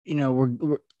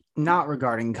 we're not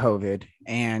regarding COVID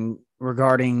and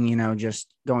regarding,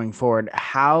 just going forward,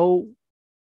 I don't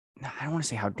want to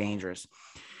say how dangerous,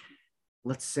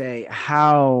 let's say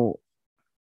how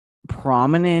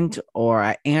prominent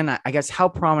I guess how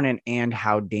prominent and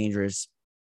how dangerous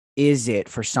is it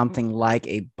for something like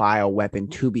a bioweapon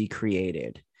to be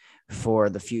created for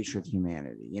the future of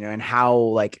humanity, and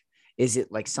how, is it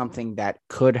something that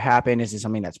could happen? Is it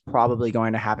something that's probably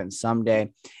going to happen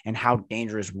someday? And how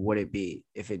dangerous would it be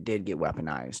if it did get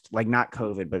weaponized? Not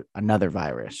COVID, but another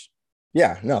virus.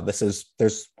 Yeah, no,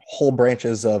 there's whole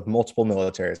branches of multiple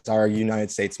militaries. Our United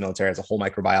States military has a whole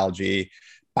microbiology,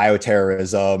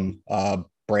 bioterrorism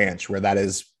branch where that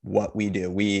is what we do.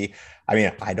 I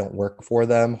mean, I don't work for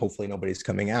them. Hopefully, nobody's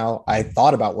coming out. I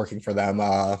thought about working for them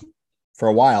for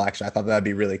a while, actually. I thought that'd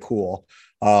be really cool.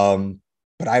 Um,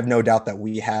 but I have no doubt that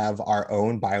we have our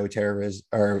own bioterrorism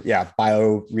or, yeah,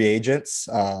 bio reagents,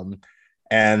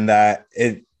 and that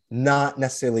it, not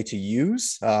necessarily to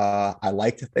use. I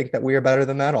like to think that we are better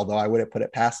than that, although I wouldn't put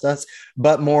it past us,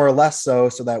 but more or less so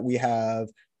that we have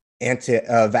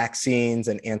vaccines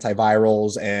and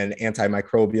antivirals and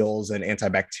antimicrobials and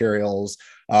antibacterials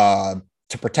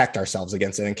to protect ourselves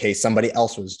against it in case somebody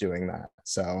else was doing that.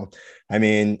 So, I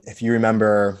mean, if you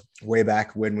remember way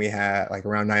back when we had like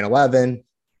around 9/11,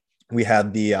 we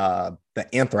had the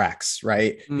anthrax,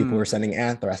 right? People were sending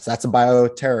anthrax. That's a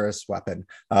bioterrorist weapon.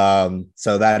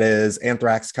 So that is,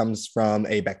 anthrax comes from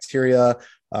a bacteria,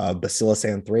 Bacillus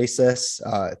anthracis.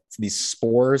 It's these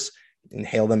spores,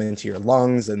 inhale them into your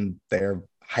lungs, and they're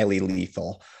highly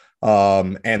lethal.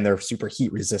 And they're super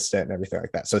heat resistant and everything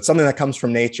like that. So it's something that comes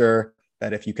from nature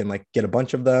that if you can like get a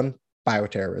bunch of them,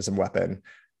 bioterrorism weapon.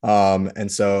 And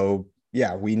so,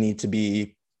 yeah, we need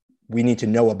to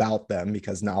know about them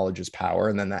because knowledge is power.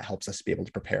 And then that helps us be able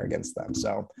to prepare against them.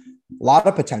 So a lot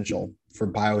of potential for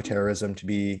bioterrorism to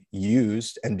be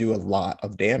used and do a lot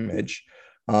of damage.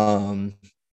 But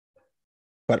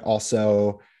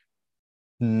also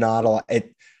not a lot.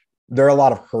 There are a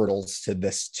lot of hurdles to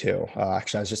this too.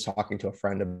 Actually, I was just talking to a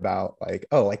friend about like,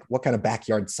 oh, like what kind of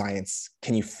backyard science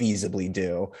can you feasibly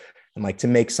do? And like to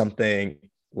make something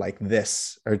like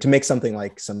this, or to make something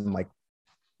like some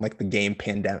like the game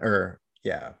Pandemic, or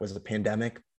yeah, was it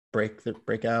Pandemic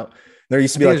breakout? There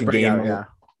used to be like a game,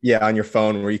 yeah, on your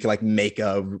phone where you could like make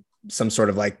some sort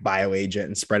of like bio agent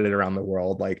and spread it around the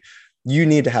world. Like you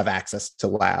need to have access to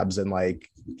labs and like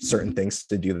certain things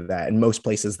to do that. And most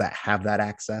places that have that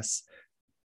access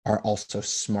are also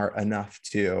smart enough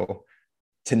to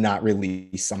not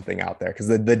release something out there. Because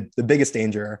the biggest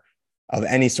danger of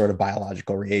any sort of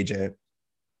biological reagent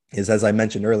is, as I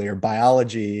mentioned earlier,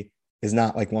 biology is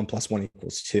not like 1 + 1 =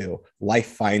 2. Life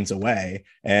finds a way,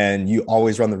 and you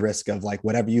always run the risk of like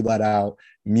whatever you let out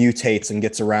mutates and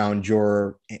gets around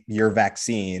your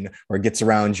vaccine or gets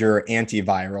around your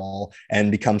antiviral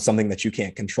and becomes something that you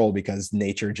can't control because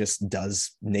nature just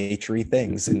does naturey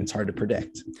things and it's hard to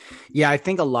predict. Yeah, I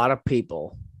think a lot of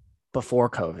people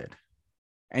before COVID,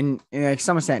 and to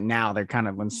some extent now, they're kind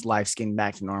of, when life's getting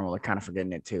back to normal, they're kind of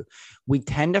forgetting it too. We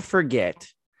tend to forget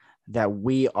that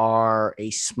we are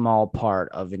a small part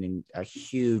of a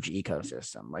huge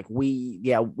ecosystem. Like we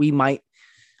might,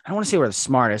 I don't want to say we're the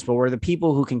smartest, but we're the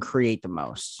people who can create the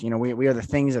most. You know, we are the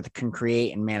things that can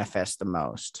create and manifest the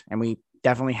most. And we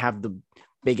definitely have the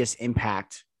biggest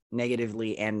impact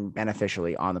negatively and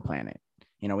beneficially on the planet.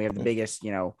 You know, we have the biggest,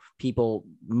 people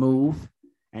move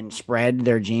and spread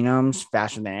their genomes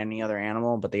faster than any other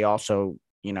animal, but they also,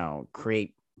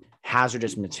 create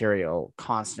hazardous material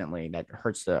constantly that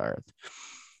hurts the earth.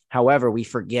 However, we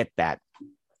forget that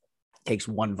it takes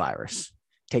one virus,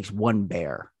 takes one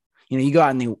bear. You go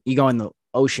in the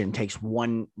ocean, takes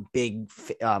one big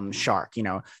shark,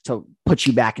 to put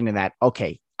you back into that.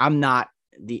 Okay, I'm not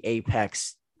the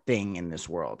apex thing in this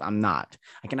world. I'm not.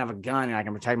 I can have a gun and I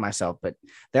can protect myself, but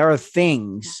there are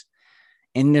things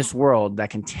in this world that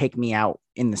can take me out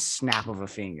in the snap of a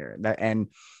finger.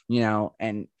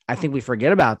 And I think we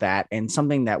forget about that. And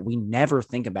something that we never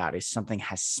think about is something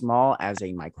as small as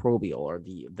a microbial or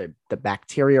the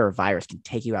bacteria or virus can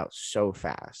take you out so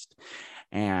fast.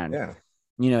 And,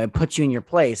 it puts you in your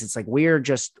place. It's like, we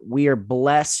are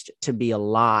blessed to be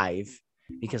alive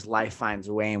because life finds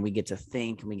a way, and we get to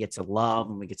think and we get to love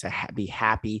and we get to be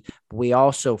happy. But we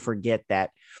also forget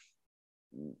that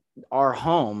our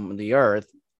home, the earth,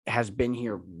 has been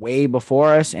here way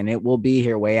before us, and it will be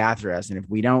here way after us. And if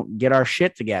we don't get our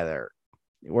shit together,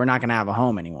 we're not going to have a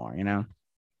home anymore,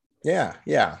 Yeah.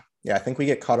 I think we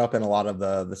get caught up in a lot of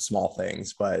the small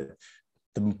things, but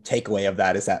the takeaway of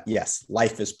that is that, yes,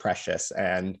 life is precious,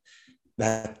 and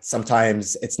that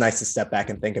sometimes it's nice to step back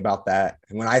and think about that.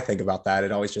 And when I think about that,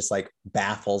 it always just like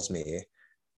baffles me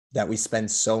that we spend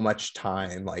so much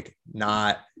time like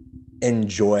not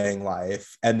enjoying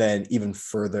life. And then even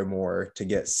furthermore, to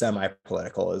get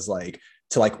semi-political, is like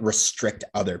to like restrict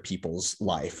other people's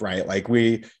life, right? Like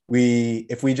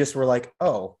if we just were like,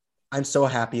 oh, I'm so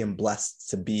happy and blessed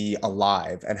to be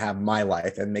alive and have my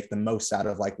life and make the most out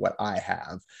of like what I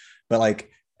have. But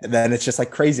like, then it's just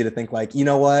like crazy to think like, you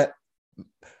know what?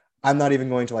 I'm not even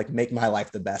going to like make my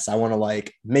life the best. I want to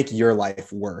like make your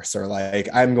life worse, or like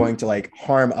I'm going to like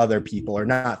harm other people or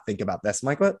not think about this. I'm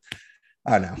like, what?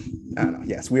 I don't know. I don't know.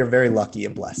 Yes, we are very lucky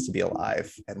and blessed to be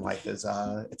alive, and life is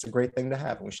it's a great thing to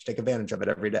have, and we should take advantage of it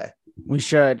every day. We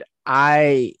should.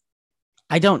 I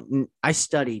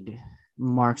studied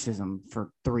Marxism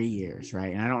for 3 years,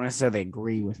 right? And I don't necessarily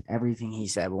agree with everything he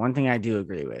said, but one thing I do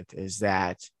agree with is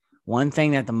that one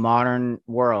thing that the modern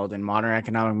world and modern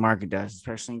economic market does,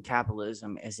 especially in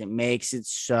capitalism, is it makes it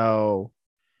so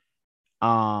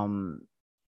um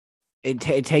it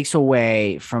takes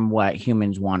away from what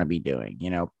humans want to be doing.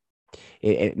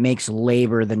 It makes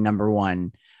labor the number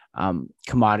one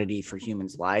commodity for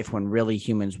humans' life, when really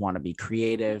humans want to be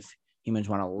creative. Humans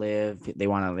want to live. They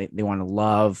want to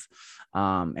love,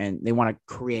 and they want to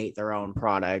create their own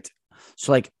product.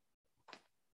 So, like,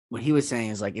 what he was saying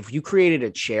is, like, if you created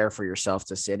a chair for yourself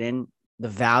to sit in, the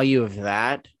value of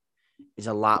that is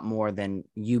a lot more than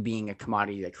you being a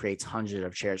commodity that creates hundreds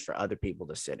of chairs for other people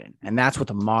to sit in. And that's what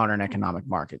the modern economic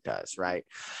market does, right?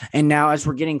 And now, as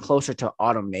we're getting closer to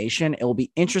automation, it will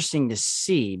be interesting to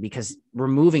see, because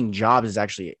removing jobs is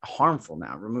actually harmful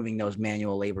now, removing those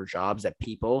manual labor jobs that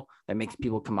makes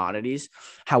people commodities.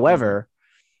 However,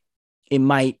 it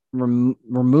might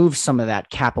remove some of that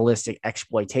capitalistic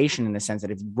exploitation, in the sense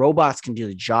that if robots can do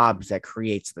the jobs that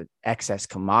creates the excess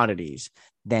commodities,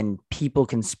 then people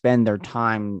can spend their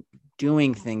time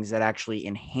doing things that actually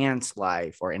enhance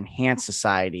life or enhance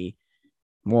society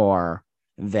more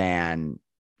than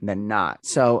not.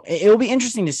 So it will be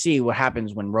interesting to see what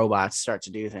happens when robots start to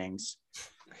do things.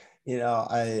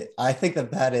 I think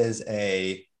that is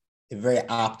a very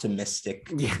optimistic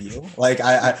view. Like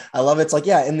I love it. It's like,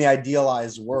 yeah, in the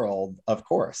idealized world, of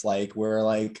course, like we're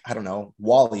like, I don't know,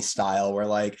 Wall-E style, where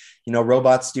like,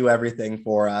 robots do everything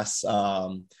for us.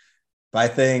 But I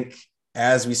think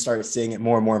as we start seeing it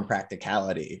more and more in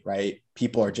practicality, right?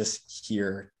 People are just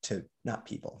here to, not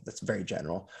people, that's very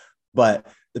general, but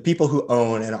the people who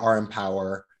own and are in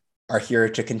power are here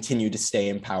to continue to stay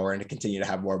in power and to continue to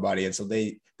have more money. And so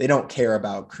they don't care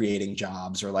about creating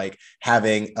jobs or like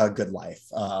having a good life,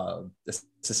 a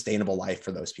sustainable life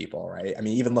for those people, right? I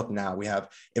mean, even look now, we have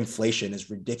inflation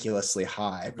is ridiculously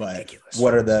high, but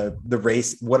what are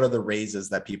the raises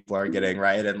that people are getting,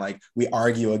 right? And like we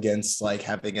argue against like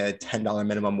having a $10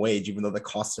 minimum wage, even though the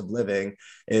cost of living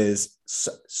is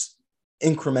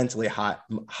incrementally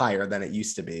higher than it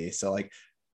used to be. So like,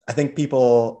 I think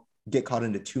people get caught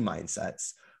into two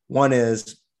mindsets. One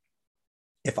is,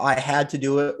 if I had to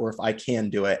do it, or if I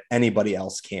can do it, anybody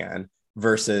else can,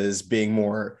 versus being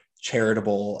more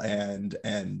charitable and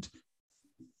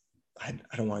I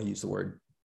don't want to use the word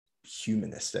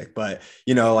humanistic, but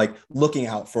like looking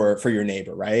out for your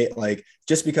neighbor, right? Like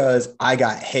just because I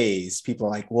got hazed, people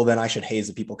are like, well, then I should haze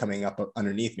the people coming up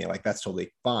underneath me. Like that's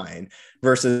totally fine.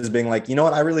 Versus being like, you know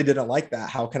what, I really didn't like that.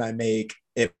 How can I make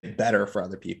it better for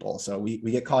other people? So we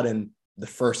get caught in the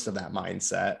first of that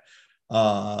mindset.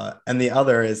 And the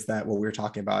other is that what we were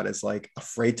talking about is like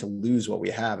afraid to lose what we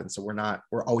have. And so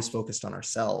we're always focused on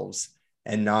ourselves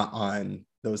and not on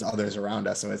those others around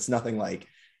us. So it's not even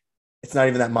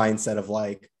that mindset of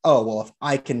like, oh, well, if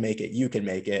I can make it, you can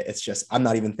make it. It's just, I'm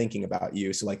not even thinking about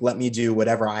you. So like, let me do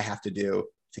whatever I have to do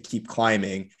to keep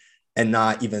climbing, and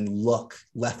not even look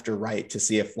left or right to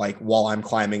see if like, while I'm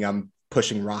climbing, I'm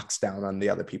pushing rocks down on the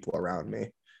other people around me.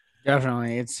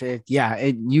 Definitely.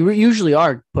 You usually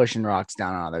are pushing rocks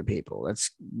down on other people. That's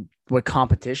what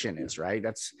competition is, right?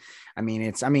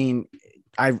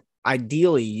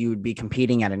 Ideally you would be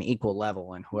competing at an equal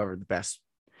level, and whoever the best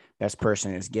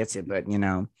person is gets it. But right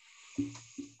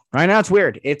now it's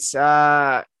weird.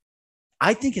 I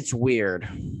think it's weird.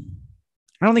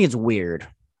 I don't think it's weird,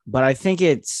 but I think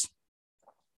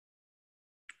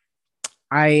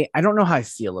I don't know how I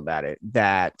feel about it,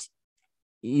 that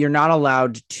you're not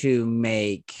allowed to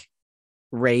make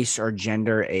race or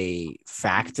gender a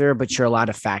factor, but you're allowed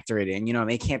to factor it in.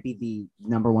 It can't be the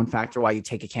number one factor why you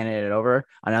take a candidate over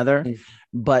another,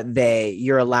 but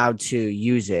you're allowed to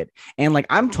use it. And like,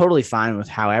 I'm totally fine with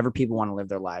however people want to live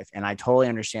their life. And I totally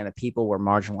understand that people were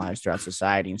marginalized throughout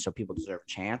society, and so people deserve a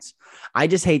chance. I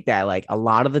just hate that, like, a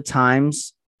lot of the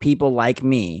times people like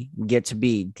me get to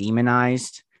be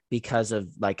demonized because of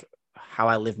like how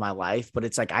I live my life. But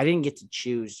it's like, I didn't get to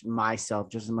choose myself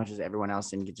just as much as everyone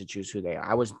else didn't get to choose who they are.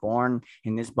 I was born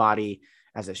in this body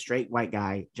as a straight white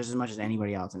guy just as much as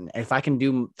anybody else. And if I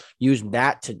can use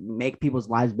that to make people's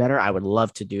lives better, I would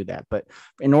love to do that. But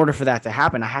in order for that to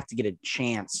happen, I have to get a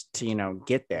chance to,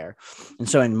 get there. And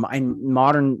so in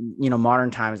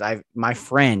modern times, my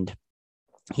friend,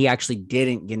 he actually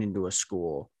didn't get into a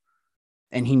school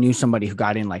and he knew somebody who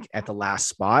got in like at the last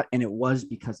spot, and it was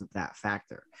because of that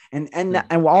factor. And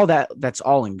all that's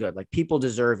all in good. Like, people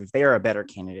deserve, if they are a better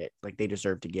candidate, like, they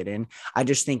deserve to get in. I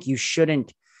just think you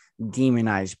shouldn't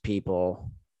demonize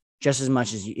people just as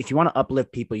much as if you want to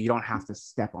uplift people, you don't have to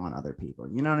step on other people.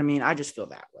 You know what I mean? I just feel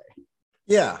that way.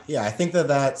 Yeah. I think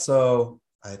so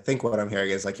I think what I'm hearing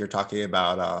is like, you're talking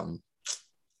about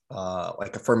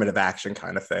like affirmative action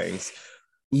kind of things.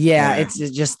 Yeah, it's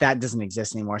just that doesn't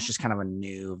exist anymore. It's just kind of a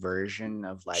new version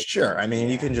of like. Sure. I mean,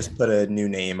 you can just put a new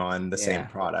name on the same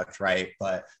product, right?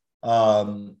 But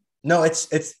no, it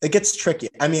gets tricky.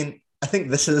 I mean, I think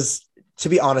this is, to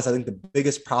be honest, I think the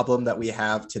biggest problem that we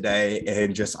have today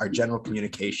in just our general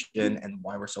communication and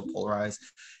why we're so polarized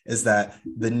is that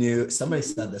somebody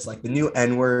said this, like, the new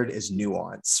N-word is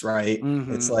nuance, right?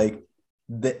 Mm-hmm. It's like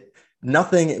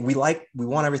we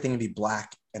want everything to be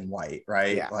black and white,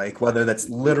 right? Yeah. Like, whether that's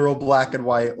literal black and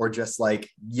white or just like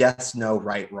yes, no,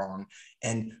 right, wrong.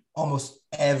 And almost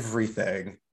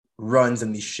everything runs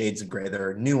in these shades of gray. There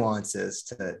are nuances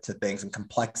to things and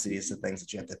complexities to things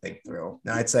that you have to think through.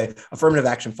 And I'd say affirmative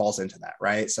action falls into that,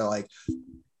 right? So like,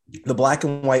 the black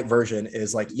and white version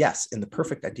is like, yes, in the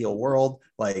perfect ideal world,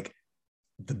 like,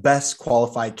 the best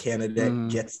qualified candidate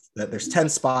gets that. There's 10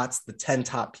 spots, the 10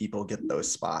 top people get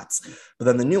those spots. But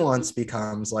then the nuance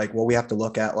becomes like, well, we have to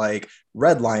look at like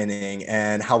redlining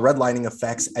and how redlining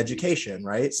affects education,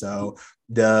 right? So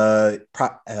the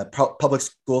public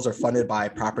schools are funded by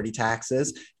property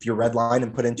taxes. If you're redlined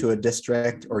and put into a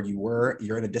district, or you're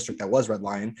in a district that was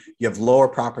redlined, you have lower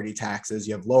property taxes,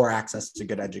 you have lower access to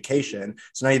good education.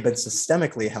 So now you've been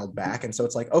systemically held back. And so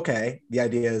it's like, okay, the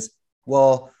idea is,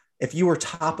 well, if you were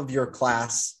top of your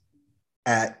class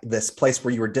at this place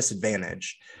where you were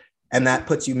disadvantaged, and that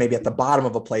puts you maybe at the bottom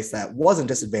of a place that wasn't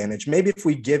disadvantaged, maybe if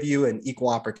we give you an equal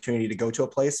opportunity to go to a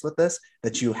place with this,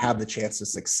 that you have the chance to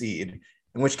succeed.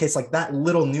 In which case, like, that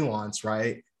little nuance,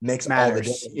 right, makes matters.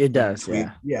 All the difference. It does.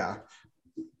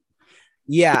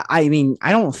 Yeah. I mean,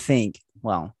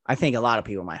 I think a lot of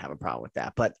people might have a problem with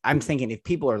that, but I'm thinking if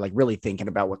people are like really thinking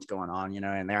about what's going on,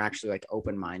 and they're actually like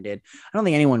open-minded, I don't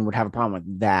think anyone would have a problem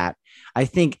with that. I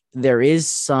think there is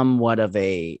somewhat of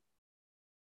a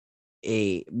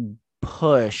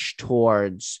push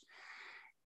towards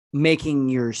making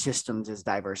your systems as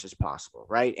diverse as possible,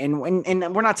 right? And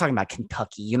we're not talking about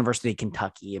University of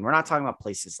Kentucky, and we're not talking about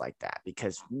places like that,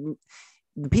 because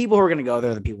the people who are going to go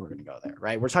there are the people who are going to go there,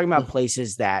 right? We're talking about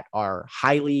places that are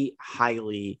highly,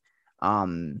 highly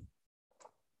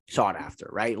sought after,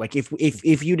 right? Like,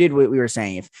 if you did what we were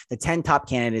saying, if the 10 top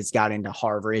candidates got into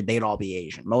Harvard, they'd all be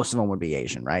Asian. Most of them would be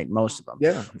Asian, right? Most of them.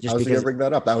 Yeah. Just I was going to bring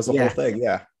that up. That was the whole thing.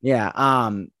 Yeah.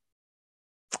 Yeah.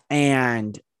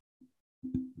 And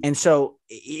so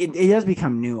it does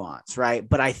become nuanced, right?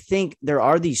 But I think there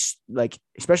are these, like,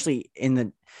 especially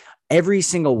in every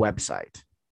single website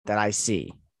that I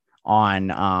see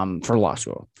on for law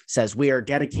school says we are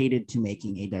dedicated to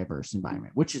making a diverse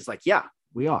environment, which is like, yeah,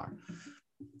 we are.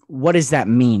 What does that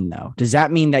mean, though? Does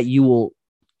that mean that you will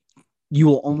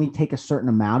only take a certain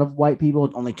amount of white people,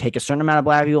 only take a certain amount of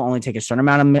black people, only take a certain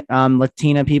amount of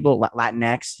Latina people?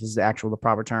 Latinx is the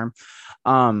proper term.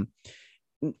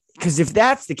 Because if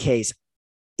that's the case,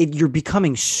 you're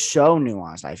becoming so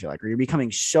nuanced, I feel like, or you're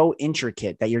becoming so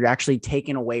intricate that you're actually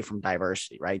taking away from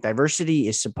diversity, right? Diversity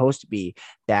is supposed to be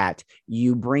that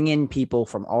you bring in people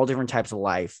from all different types of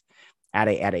life at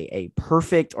a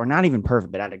perfect, or not even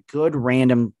perfect, but at a good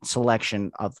random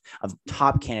selection of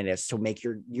top candidates to make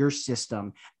your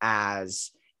system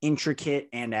as intricate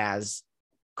and as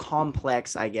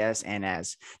complex, I guess, and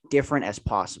as different as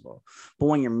possible. But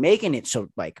when you're making it so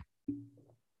like,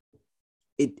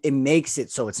 it makes it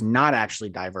so it's not actually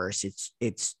diverse.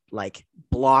 It's like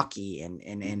blocky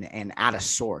and out of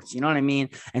sorts. You know what I mean?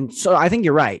 And so I think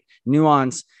you're right.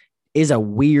 Nuance is a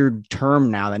weird term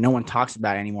now that no one talks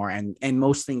about anymore. And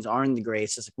most things are in the gray.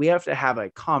 It's just like we have to have a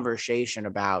conversation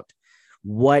about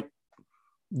what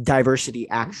diversity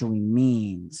actually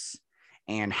means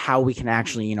and how we can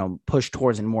actually, push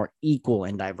towards a more equal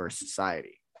and diverse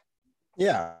society.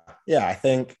 Yeah. I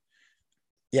think,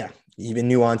 even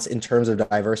nuance in terms of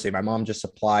diversity. My mom just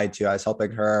applied to, I was helping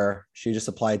her. She just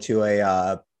applied to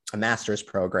a master's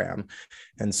program.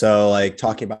 And so like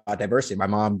talking about diversity, my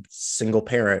mom, single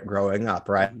parent growing up,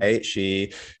 right?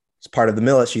 She's part of the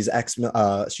military. She's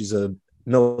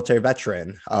military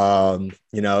veteran.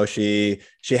 You know, she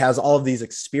has all of these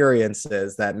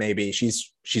experiences that maybe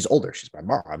she's older. She's my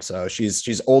mom, so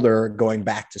she's older, going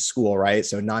back to school, right?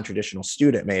 So non-traditional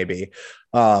student maybe.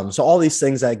 So all these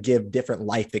things that give different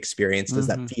life experiences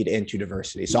that feed into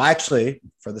diversity. So I actually,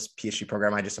 for this PhD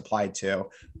program I just applied to,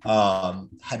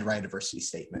 had to write a diversity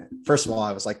statement. First of all,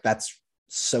 I was like, that's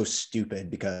so stupid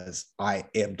because I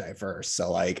am diverse.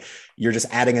 So like, you're just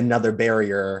adding another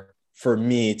barrier for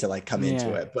me to like come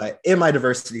into it. But in my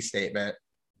diversity statement,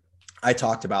 I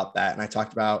talked about that. And I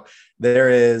talked about, there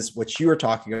is what you were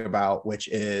talking about, which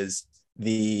is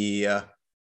the,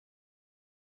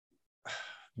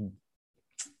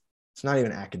 it's not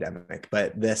even academic,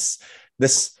 but this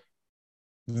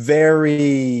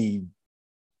very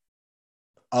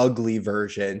ugly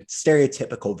version,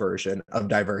 stereotypical version of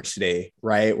diversity,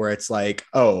 right? Where it's like,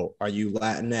 oh, are you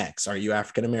Latinx? Are you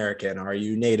African American? Are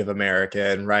you Native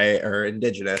American, right? Or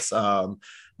indigenous?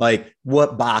 Like,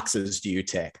 what boxes do you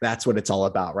tick? That's what it's all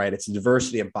about, right? It's a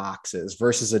diversity of boxes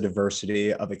versus a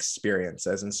diversity of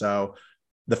experiences. And so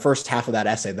the first half of that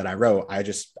essay that I wrote, I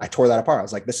tore that apart. I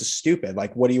was like, this is stupid.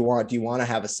 Like, what do you want? Do you want to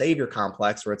have a savior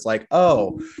complex where it's like,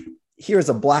 oh, here's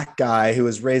a Black guy who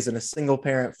was raised in a single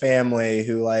parent family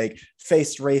who like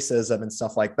faced racism and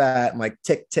stuff like that. And like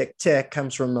tick, tick, tick,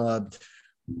 comes from a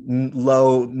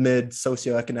low, mid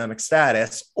socioeconomic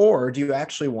status? Or do you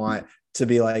actually want to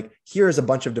be like, here's a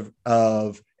bunch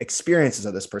of experiences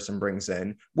that this person brings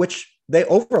in, which they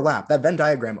overlap. That Venn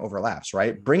diagram overlaps,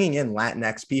 right? Bringing in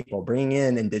Latinx people, bringing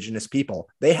in indigenous people,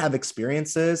 they have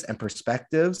experiences and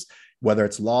perspectives, whether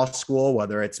it's law school,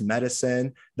 whether it's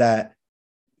medicine, that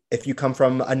if you come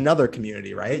from another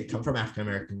community, right? You come from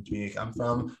African-American community, you come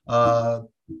from a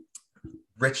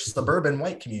rich suburban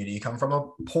white community, you come from a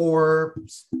poor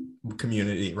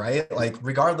community, right? Like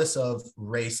regardless of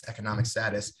race, economic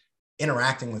status,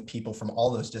 interacting with people from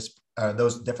all those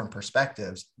different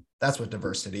perspectives, that's what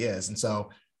diversity is. And so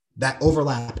that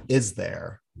overlap is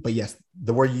there. But yes,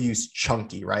 the word you use,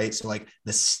 chunky, right? So like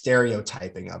the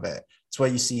stereotyping of it. It's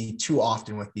what you see too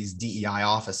often with these DEI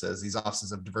offices, these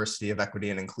offices of diversity, of equity,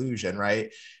 and inclusion,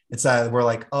 right? It's that we're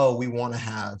like, oh, we want to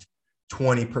have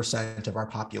 20% of our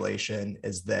population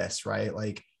is this, right?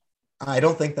 Like, I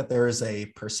don't think that there is a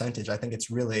percentage. I think it's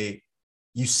really,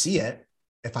 you see it.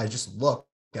 If I just look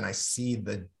and I see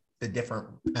the different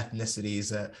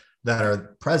ethnicities that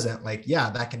are present, like, yeah,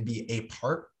 that can be a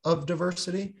part of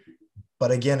diversity.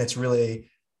 But again, it's really,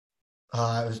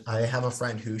 I have a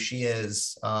friend who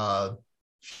she's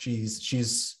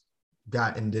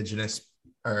got indigenous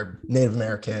or Native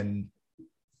American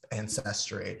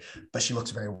ancestry, but she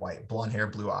looks very white, blonde hair,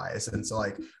 blue eyes. And so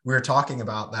like we were talking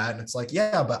about that, and it's like,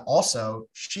 yeah, but also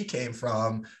she came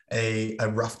from a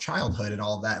rough childhood and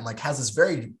all of that, and like has this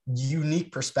very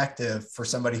unique perspective for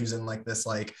somebody who's in like this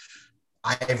like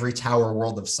ivory tower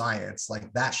world of science.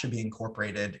 Like that should be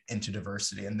incorporated into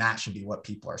diversity, and that should be what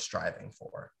people are striving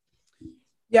for.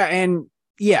 Yeah. And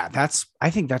yeah, I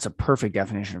think that's a perfect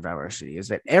definition of diversity, is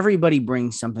that everybody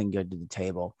brings something good to the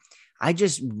table. I grew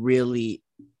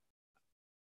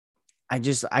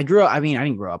up, I mean, I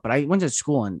didn't grow up, but I went to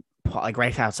school in like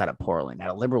right outside of Portland at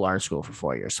a liberal arts school for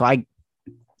 4 years. So I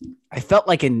felt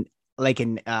like not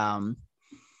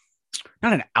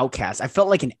an outcast. I felt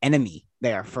like an enemy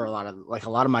there for a lot of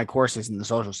my courses in the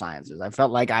social sciences. I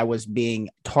felt like I was being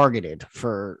targeted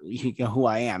for who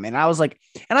I am. And I was like,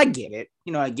 and I get it,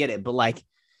 but like,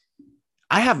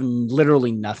 I have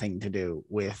literally nothing to do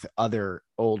with other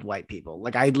old white people.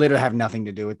 Like I literally have nothing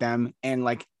to do with them. And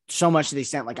like so much to the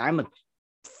extent, like I'm a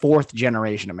fourth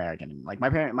generation American. Like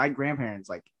my grandparents,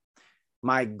 like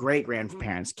my great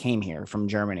grandparents came here from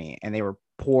Germany, and they were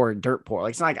poor, dirt poor.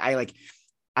 Like it's not like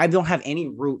I don't have any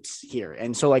roots here.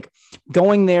 And so like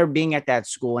going there, being at that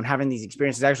school and having these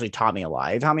experiences actually taught me a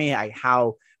lot. It taught me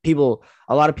how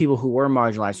a lot of people who were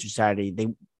marginalized in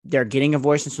society, they're getting a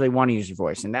voice, and so they want to use their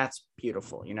voice. And that's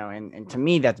beautiful, and to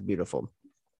me, that's beautiful.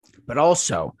 But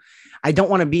also, I don't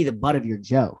want to be the butt of your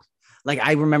joke. Like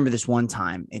I remember this one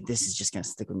time, and this is just going to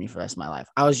stick with me for the rest of my life.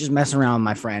 I was just messing around with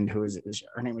my friend her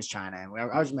name was China. And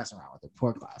I was just messing around with her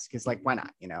poor class. Cause like, why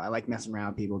not? I like messing around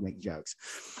with people, making jokes.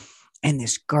 And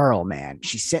this girl, man,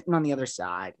 she's sitting on the other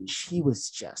side, and she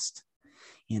was just,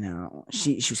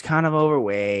 she was kind of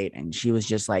overweight, and she was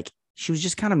just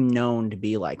kind of known to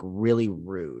be like really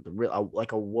rude,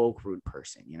 like a woke rude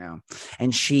person,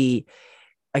 and she,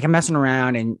 like I'm messing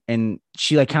around, and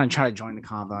she like kind of tried to join the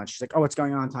convo, and she's like, oh, what's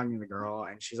going on, talking to the girl.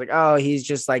 And she's like, oh, he's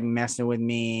just like messing with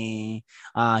me.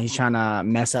 He's trying to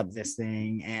mess up this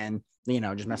thing. And,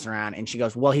 just messing around. And she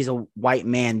goes, well, he's a white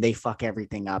man. They fuck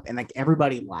everything up. And like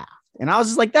everybody laughed. And I was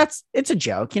just like, it's a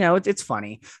joke, it's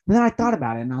funny. But then I thought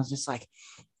about it and I was just like,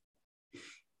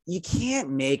 you can't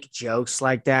make jokes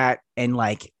like that and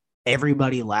like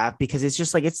everybody laugh, because it's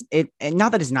just like, and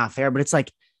not that it's not fair, but it's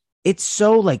like, it's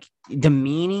so like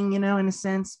demeaning, in a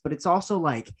sense, but it's also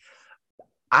like,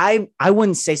 I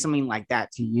wouldn't say something like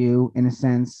that to you, in a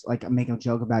sense, like make a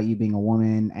joke about you being a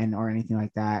woman or anything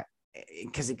like that.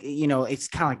 Cause it's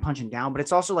kind of like punching down, but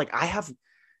it's also like, I have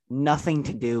nothing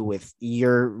to do with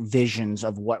your visions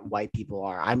of what white people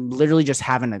are. I'm literally just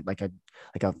having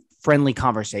a friendly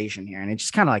conversation here. And it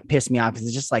just kind of like pissed me off, because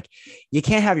it's just like, you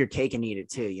can't have your cake and eat it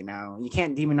too. You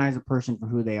can't demonize a person for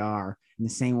who they are in the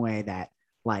same way that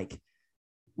like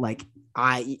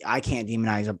I can't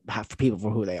demonize people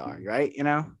for who they are. Right.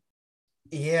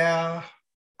 Yeah.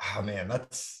 Oh man,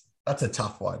 that's a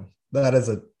tough one. That is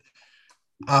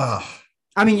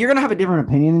I mean, you're going to have a different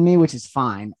opinion than me, which is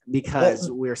fine, because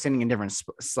we're sitting in different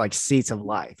like seats of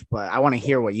life, but I want to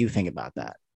hear what you think about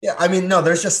that. Yeah. I mean, no,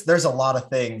 there's a lot of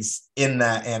things in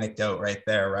that anecdote right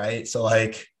there. Right. So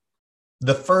like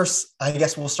the first, I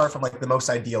guess we'll start from like the most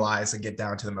idealized and get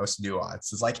down to the most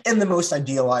nuanced. Is like, in the most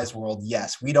idealized world,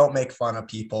 yes, we don't make fun of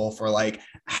people for like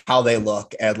how they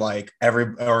look and like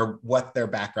or what their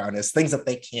background is, things that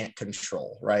they can't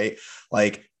control. Right.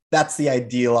 Like, that's the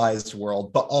idealized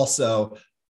world, but also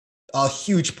a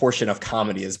huge portion of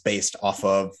comedy is based off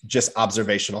of just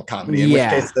observational comedy, in which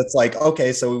case it's like,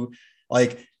 okay, so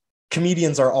like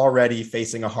comedians are already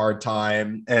facing a hard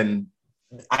time, and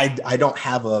I don't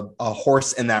have a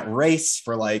horse in that race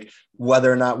for like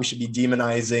whether or not we should be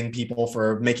demonizing people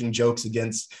for making jokes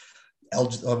against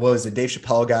what was it? Dave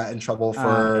Chappelle got in trouble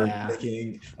for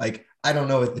making, like, I don't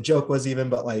know what the joke was even,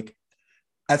 but like,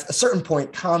 at a certain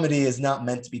point, comedy is not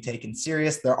meant to be taken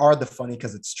serious. There are the funny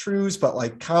because it's truths, but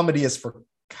like comedy is for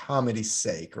comedy's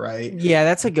sake, right? Yeah,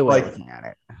 that's a good way of looking at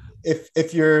it.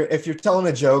 If you're telling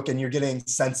a joke and you're getting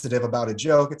sensitive about a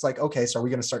joke, it's like, okay, so are we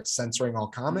going to start censoring all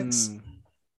comics?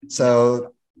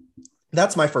 So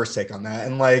that's my first take on that.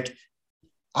 And like,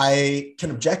 I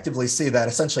can objectively see that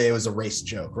essentially it was a race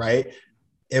joke, right?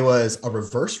 It was a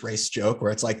reverse race joke where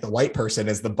it's like the white person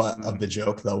is the butt of the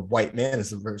joke, the white man is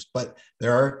the reverse, but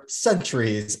there are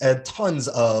centuries and tons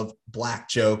of Black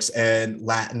jokes and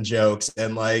Latin jokes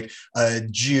and like a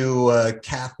Jew, a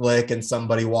Catholic, and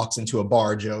somebody walks into a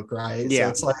bar joke, right? Yeah. So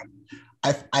it's like,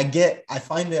 I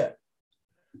find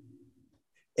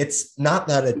it's not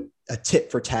that a tit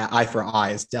for tat, eye for eye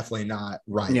is definitely not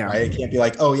right, right? It can't be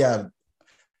like, oh yeah,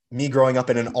 me growing up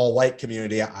in an all white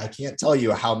community, I can't tell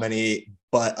you how many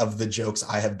but of the jokes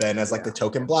I have been as like the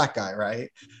token Black guy, right?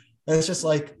 And it's just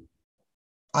like,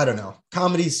 I don't know.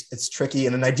 Comedy's, it's tricky.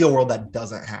 In an ideal world, that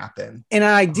doesn't happen. In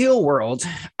an ideal world,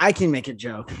 I can make a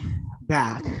joke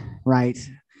back, right?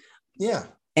 Yeah.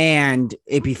 And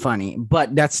it'd be funny,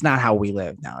 but that's not how we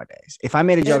live nowadays. If I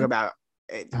made a joke about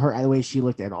her, the way she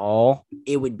looked at all,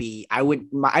 it would be, I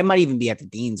might even be at the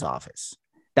dean's office.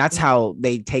 That's how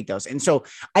they take those. And so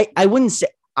I wouldn't say,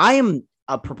 I am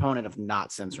a proponent of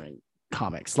not censoring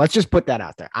comics. Let's just put that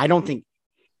out there. I don't think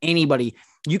anybody,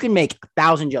 you can make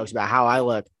 1,000 jokes about how I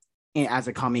look as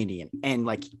a comedian, and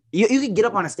like you could get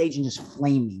up on a stage and just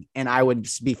flame me and I would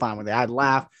be fine with it. I'd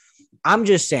laugh. I'm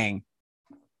just saying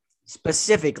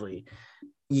specifically,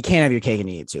 you can't have your cake and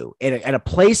eat it too. At a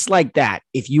place like that,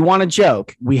 if you want to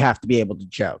joke, we have to be able to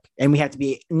joke, and we have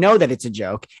to know that it's a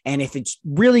joke. And if it's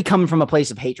really coming from a place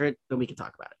of hatred, then we can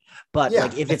talk about it. But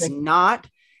like, if it's not,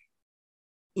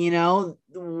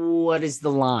 what is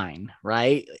the line,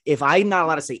 right? If I'm not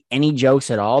allowed to say any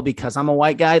jokes at all because I'm a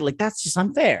white guy, like that's just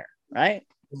unfair, right?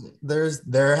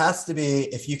 There has to be,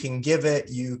 if you can give it,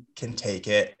 you can take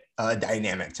it,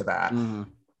 dynamic to that.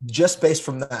 Just based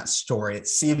from that story, it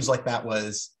seems like that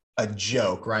was a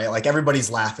joke, right? Like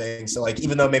everybody's laughing. So like,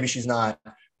 even though maybe she's not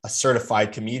a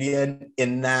certified comedian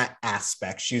in that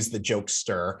aspect, she's the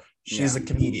jokester, she's a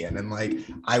comedian. And like,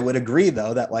 I would agree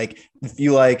though, that like, if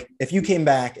you came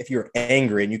back, if you're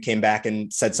angry and you came back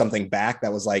and said something back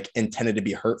that was like intended to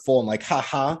be hurtful and like,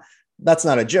 haha, that's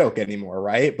not a joke anymore.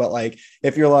 Right. But like,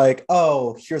 if you're like,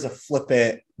 oh, here's a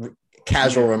flippant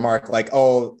casual remark, like,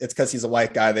 oh, it's because he's a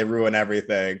white guy, they ruin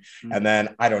everything. And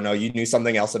then I don't know, you knew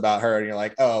something else about her and you're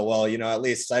like, oh, well, at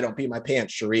least I don't pee my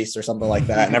pants, Charisse, or something like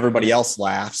that, and everybody else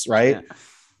laughs, right?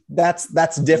 That's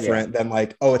different than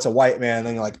like, oh, it's a white man, and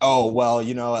then you're like, oh, well,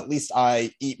 at least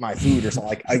I eat my food or something,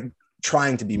 like I'm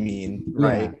trying to be mean,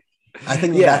 right? I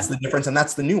think that's the difference, and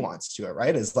that's the nuance to it,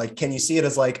 right? Is like, can you see it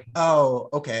as like, oh,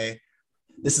 okay,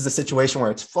 this is a situation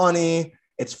where it's funny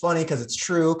because it's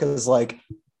true, because like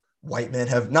white men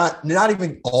have not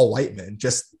even all white men,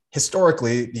 just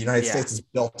historically the United Yeah. States is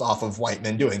built off of white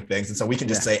men doing things. And so we can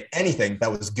just Yeah. say anything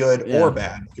that was good Yeah. or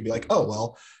bad. We could be like, oh,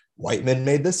 well, white men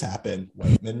made this happen.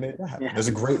 White men made that happen. Yeah. There's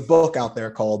a great book out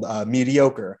there called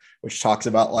Mediocre, which talks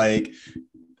about like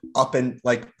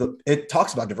it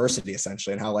talks about diversity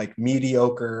essentially and how like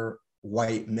mediocre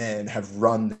white men have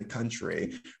run the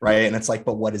country, right? And it's like,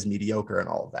 but what is mediocre and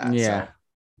all of that? Yeah. So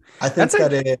I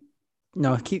think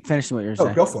no, keep finishing what you're oh,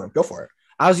 saying. go for it.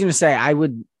 I was gonna say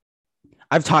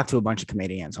I've talked to a bunch of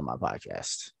comedians on my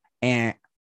podcast, and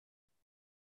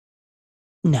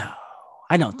no,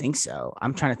 I don't think so.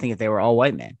 I'm trying to think if they were all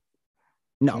white men.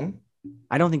 No,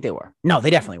 I don't think they were. No, they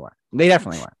definitely were. They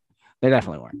definitely were.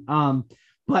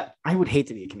 But I would hate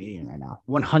to be a comedian right now.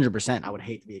 100%. I would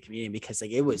hate to be a comedian because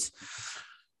like it was,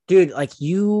 dude, like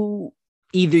you're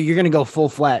going to go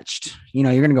full-fledged, you're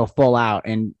going to go full out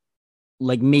and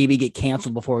like maybe get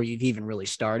canceled before you've even really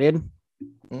started.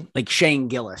 Mm-hmm. Like Shane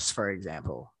Gillis, for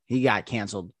example, he got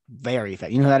canceled very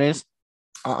fast. You know who that is?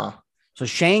 So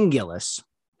Shane Gillis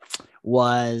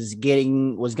was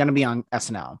going to be on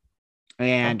SNL,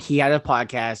 and he had a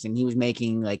podcast and he was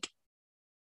making like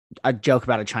a joke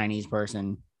about a Chinese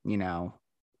person, maybe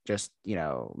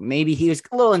he was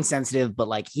a little insensitive, but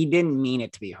like he didn't mean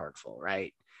it to be hurtful,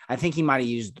 right? I think he might have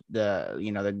used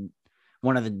the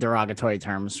one of the derogatory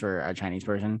terms for a Chinese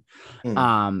person.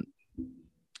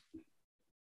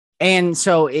 And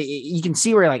so you can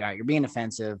see where like, all right, you're being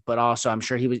offensive, but also I'm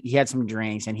sure he had some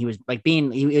drinks and he was like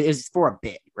it was for a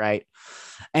bit, right?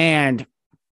 And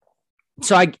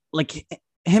so I like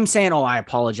him saying, "Oh, I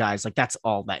apologize." Like that's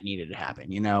all that needed to happen,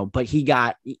 But he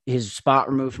got his spot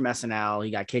removed from SNL.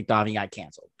 He got kicked off. He got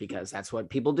canceled because that's what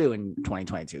people do in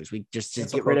 2022. Is we just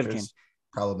get rid of him.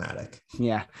 Problematic.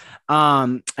 Yeah.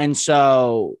 And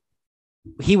so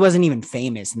he wasn't even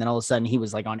famous, and then all of a sudden he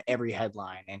was like on every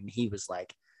headline, and he was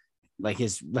like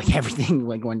everything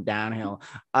like went downhill.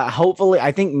 Hopefully,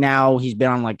 I think now he's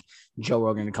been on like Joe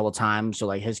Rogan a couple of times, so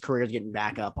like his career is getting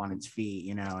back up on its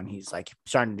feet, and he's like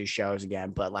starting to do shows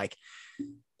again. But like,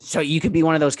 so you could be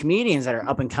one of those comedians that are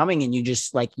up and coming, and you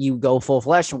just like you go full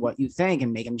flesh on what you think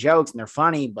and making jokes, and they're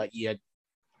funny, but you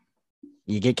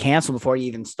get canceled before you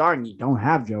even start, and you don't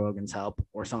have Joe Rogan's help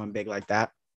or someone big like that,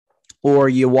 or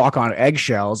you walk on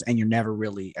eggshells and you're never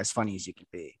really as funny as you can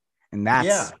be, and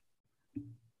that's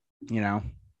Yeah.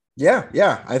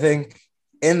 I think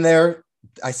in there,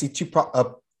 I see two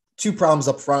problems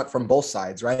up front from both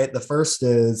sides, right? The first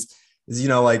is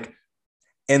like,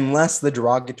 unless the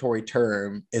derogatory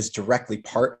term is directly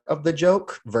part of the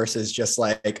joke versus just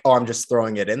like, oh, I'm just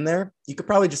throwing it in there, you could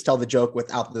probably just tell the joke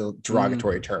without the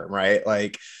derogatory term, right?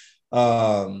 Like,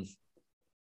 I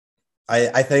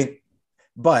think,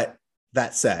 but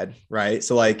that said, right?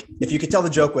 So like, if you could tell the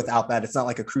joke without that, it's not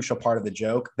like a crucial part of the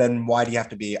joke, then why do you have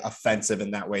to be offensive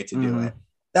in that way to do it?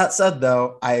 That said,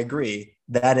 though, I agree.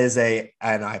 That is and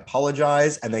I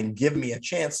apologize, and then give me a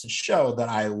chance to show that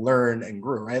I learned and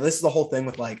grew, right? This is the whole thing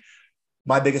with like,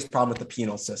 my biggest problem with the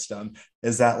penal system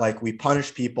is that like we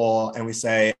punish people and we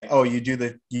say, oh, you do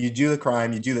the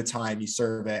crime, you do the time, you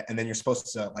serve it, and then you're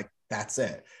supposed to like, that's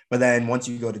it. But then once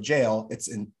you go to jail, it's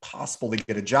impossible to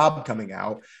get a job coming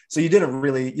out. So you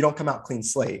don't come out clean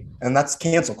slate. And that's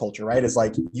cancel culture, right? It's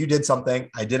like, you did something,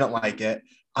 I didn't like it,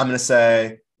 I'm going to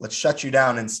say, let's shut you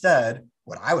down instead.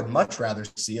 What I would much rather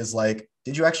see is like,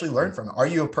 did you actually learn from it? Are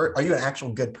you an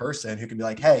actual good person who can be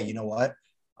like, hey, you know what?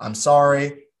 I'm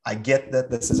sorry. I get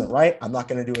that this isn't right. I'm not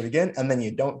going to do it again. And then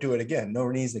you don't do it again. No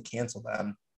one needs to cancel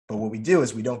them. But what we do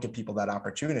is we don't give people that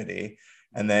opportunity.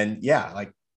 And then,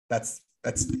 like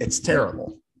it's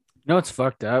terrible. It's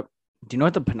fucked up. Do you know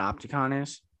what the panopticon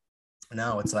is?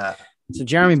 No, what's that? So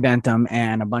Jeremy Bentham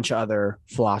and a bunch of other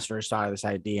philosophers thought of this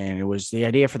idea, and it was the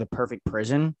idea for the perfect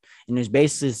prison. And it was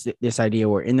basically this idea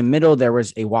where in the middle there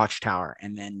was a watchtower,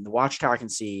 and then the watchtower can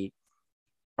see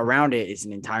around it is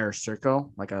an entire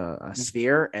circle, like a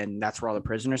sphere, and that's where all the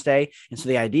prisoners stay. And so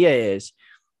the idea is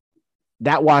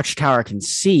that watchtower can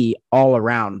see all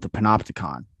around the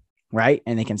panopticon, right?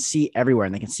 And they can see everywhere,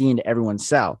 and they can see into everyone's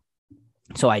cell.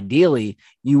 So ideally,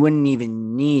 you wouldn't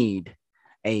even need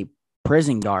a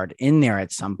prison guard in there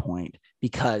at some point,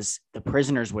 because the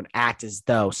prisoners would act as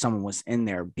though someone was in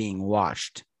there being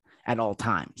watched at all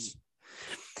times.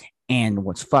 And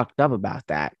what's fucked up about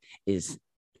that is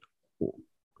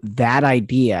that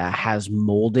idea has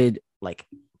molded like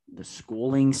the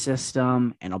schooling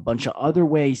system and a bunch of other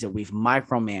ways that we've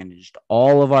micromanaged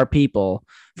all of our people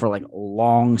for like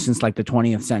long since like the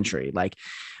 20th century. Like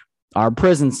our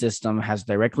prison system has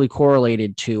directly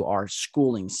correlated to our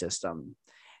schooling system.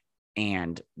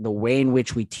 And the way in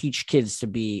which we teach kids to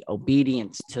be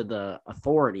obedient to the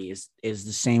authority is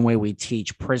the same way we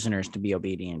teach prisoners to be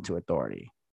obedient to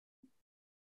authority.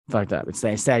 Fucked up. It's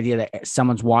the idea that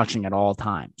someone's watching at all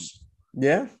times.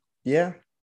 Yeah. Yeah.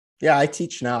 Yeah. I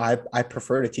teach now. I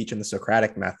prefer to teach in the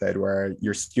Socratic method where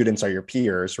your students are your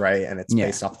peers, right? And it's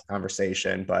based off the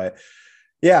conversation. But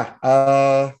yeah,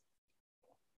 I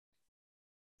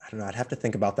don't know. I'd have to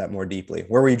think about that more deeply.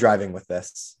 Where were you driving with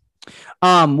this?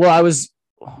 Well, where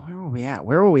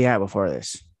were we at before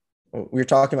this? We were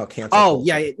talking about cancel. Oh,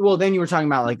 culture. Yeah. Well, then you were talking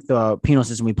about like the penal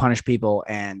system. We punish people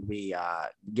and we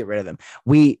get rid of them.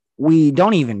 We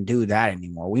don't even do that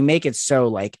anymore. We make it so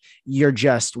like you're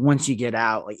just, once you get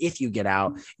out, like if you get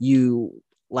out, you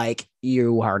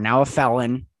are now a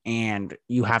felon and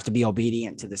you have to be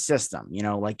obedient to the system. You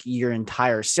know, like your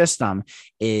entire system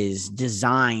is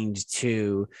designed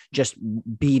to just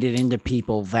beat it into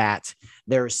people that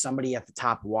there is somebody at the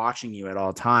top watching you at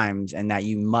all times, and that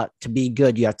to be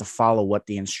good, you have to follow what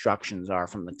the instructions are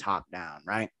from the top down.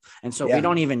 Right. And so we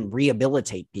don't even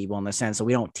rehabilitate people in the sense that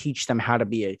we don't teach them how to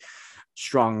be a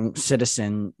strong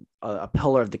citizen, a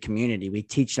pillar of the community. We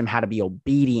teach them how to be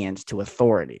obedient to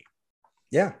authority.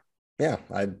 Yeah. Yeah.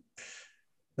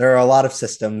 There are a lot of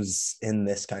systems in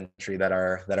this country that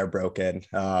are broken,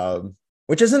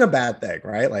 which isn't a bad thing,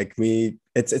 right? Like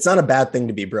it's not a bad thing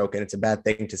to be broken. It's a bad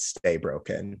thing to stay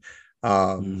broken.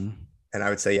 And I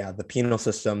would say, the penal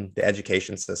system, the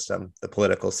education system, the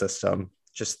political system,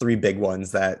 just three big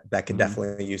ones that could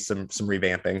definitely use some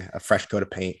revamping, a fresh coat of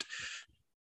paint.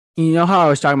 You know how I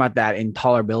was talking about that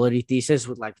intolerability thesis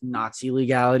with like Nazi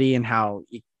legality and how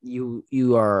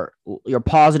you're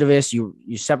positivist,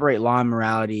 you separate law and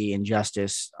morality and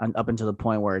justice up until the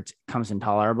point where it becomes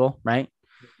intolerable, right?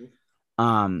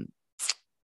 Mm-hmm.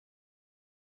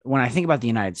 When I think about the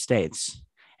United States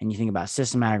and you think about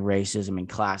systematic racism and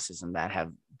classism that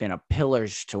have been a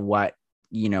pillars to what,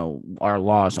 our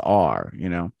laws are,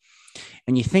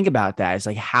 and you think about that, it's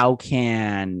like, how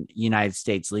can United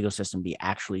States legal system be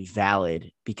actually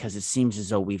valid? Because it seems as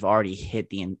though we've already hit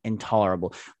the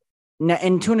intolerable. Now,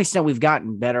 and to an extent, we've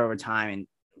gotten better over time, and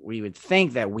we would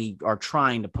think that we are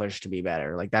trying to push to be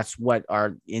better. Like that's what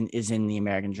is in the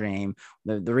American dream.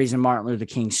 The reason Martin Luther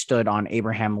King stood on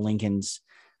Abraham Lincoln's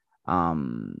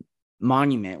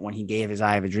monument when he gave his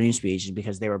 "I Have a Dream" speech is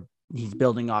because he's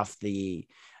building off the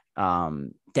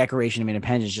Declaration of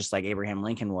Independence, just like Abraham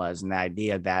Lincoln was, and the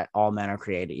idea that all men are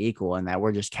created equal and that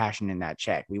we're just cashing in that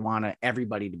check. We want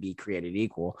everybody to be created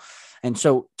equal. And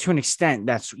so to an extent,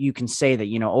 you can say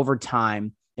that, over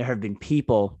time, there have been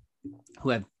people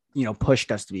who have,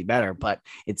 pushed us to be better, but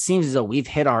it seems as though we've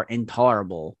hit our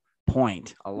intolerable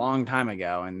point a long time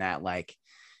ago. And that like,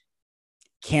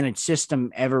 can a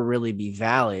system ever really be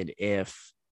valid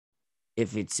if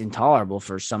it's intolerable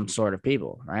for some sort of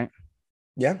people, right?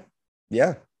 Yeah.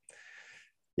 It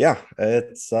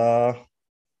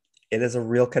is a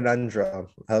real conundrum.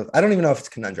 I don't even know if it's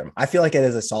a conundrum. I feel like it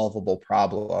is a solvable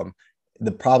problem.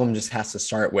 The problem just has to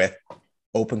start with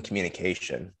open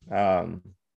communication. And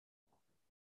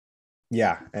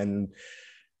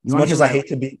as much as I hate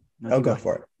to be, go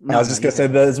for it. I was just going to say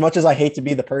that as much as I hate to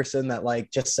be the person that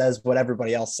like just says what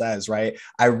everybody else says, right?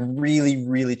 I really,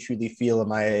 really, truly feel in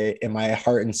my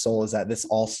heart and soul is that this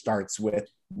all starts with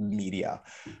media,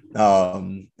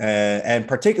 and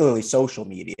particularly social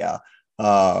media,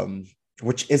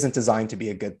 which isn't designed to be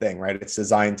a good thing, right? It's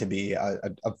designed to be a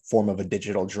form of a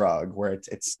digital drug where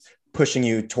it's pushing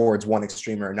you towards one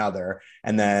extreme or another.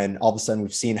 And then all of a sudden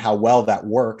we've seen how well that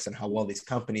works and how well these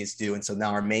companies do. And so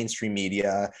now our mainstream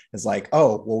media is like,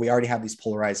 oh, well, we already have these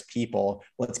polarized people.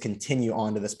 Let's continue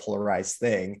on to this polarized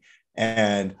thing.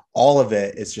 And all of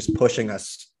it is just pushing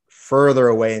us further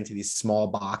away into these small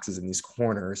boxes in these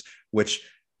corners, which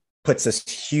puts this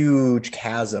huge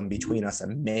chasm between us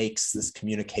and makes this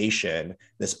communication,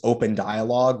 this open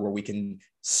dialogue where we can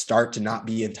start to not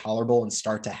be intolerable and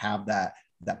start to have that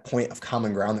point of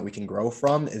common ground that we can grow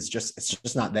from it's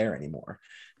just not there anymore.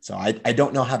 So I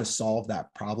don't know how to solve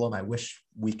that problem. I wish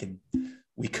we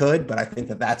could, but I think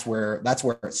that's where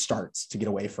it starts to get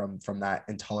away from that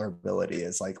intolerability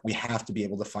is like, we have to be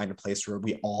able to find a place where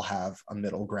we all have a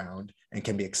middle ground and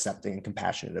can be accepting and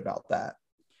compassionate about that.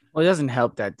 Well, it doesn't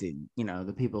help that the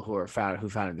people who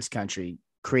founded this country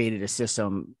created a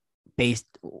system based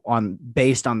on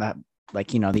that, like,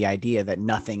 the idea that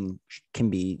nothing can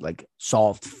be like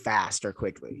solved fast or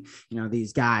quickly.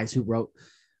 These guys who wrote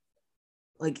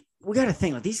like we got to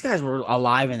think like these guys were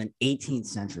alive in the 18th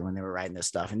century when they were writing this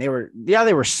stuff, and they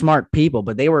were smart people,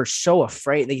 but they were so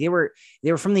afraid. They were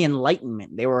from the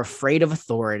Enlightenment. They were afraid of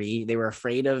authority. They were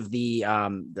afraid of the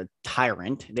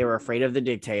tyrant. They were afraid of the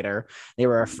dictator. They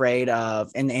were afraid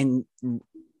of and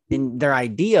their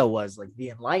idea was like the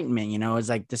Enlightenment, is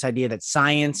like this idea that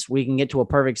science, we can get to a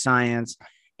perfect science.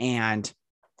 And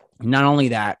not only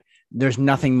that, there's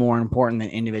nothing more important than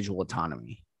individual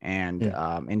autonomy and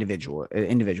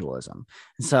individualism.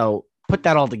 So put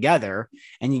that all together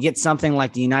and you get something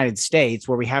like the United States,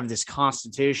 where we have this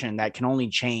constitution that can only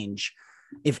change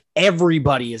if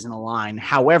everybody is in a line.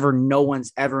 However, no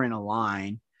one's ever in a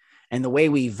line. And the way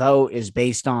we vote is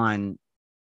based on,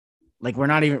 like, we're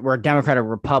a democratic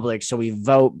republic. So we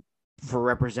vote for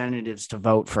representatives to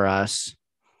vote for us.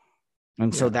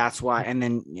 And so that's why, and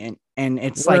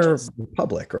it's we're like a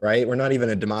republic, right? We're not even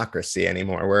a democracy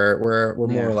anymore. We're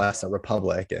more or less a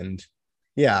republic. And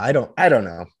I don't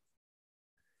know.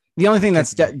 The only thing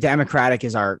that's democratic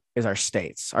is our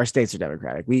states. Our states are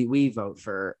democratic. We vote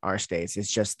for our states.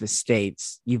 It's just the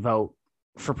states. You vote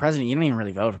for president. You don't even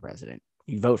really vote for president.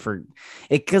 You vote for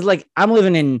it because, like, I'm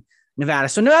living in Nevada.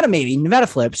 So Nevada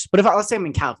flips. But let's say I'm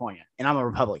in California and I'm a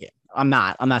Republican. I'm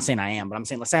not saying I am, but I'm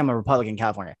saying, let's say I'm a Republican in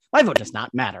California. My vote does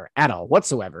not matter at all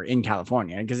whatsoever in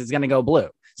California because it's going to go blue.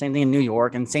 Same thing in New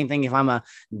York, and same thing if I'm a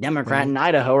Democrat in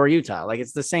Idaho or Utah. Like,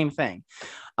 it's the same thing.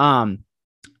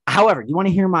 However, you want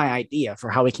to hear my idea for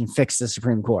how we can fix the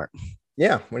Supreme Court?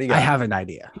 Yeah. What do you got? I have an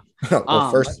idea.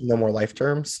 Well, first, no more life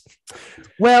terms.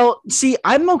 Well, see,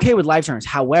 I'm okay with life terms.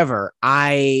 However,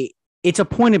 it's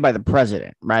appointed by the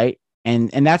president, right?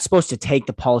 And that's supposed to take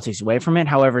the politics away from it.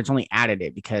 However, it's only added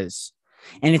it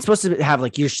and it's supposed to have,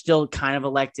 like, you're still kind of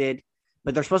elected,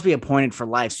 but they're supposed to be appointed for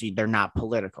life. So they're not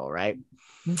political. Right.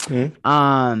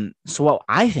 Mm-hmm. So what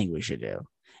I think we should do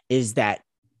is that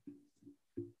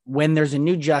when there's a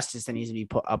new justice that needs to be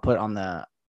put on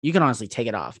you can honestly take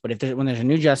it off. But when there's a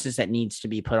new justice that needs to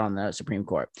be put on the Supreme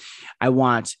Court, I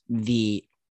want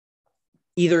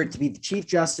either to be the chief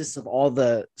justice of all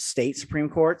the state Supreme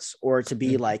Courts, or to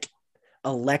be like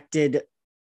elected,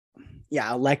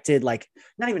 like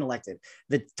not even elected,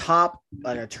 the top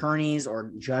attorneys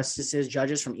or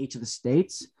judges from each of the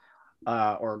states,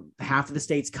 or half of the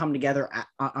states come together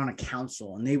on a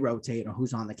council, and they rotate on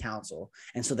who's on the council.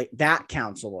 And so that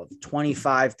council of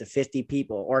 25 to 50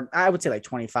 people, or I would say like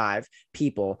 25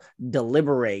 people,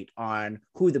 deliberate on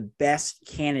who the best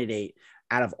candidate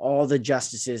out of all the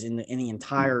justices in the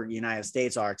entire United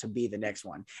States are to be the next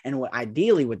one. And what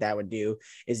that would do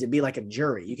is it'd be like a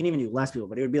jury. You can even do less people,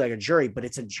 but it would be like a jury, but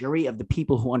it's a jury of the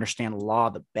people who understand law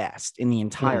the best in the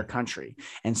entire country.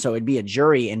 And so it'd be a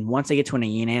jury. And once they get to a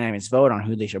unanimous vote on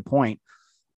who they should appoint,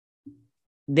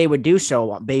 they would do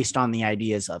so based on the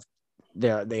ideas of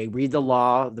they read the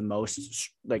law the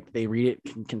most, like they read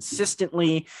it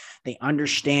consistently. They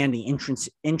understand the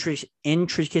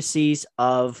intricacies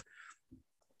of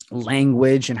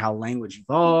language and how language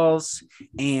evolves,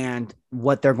 and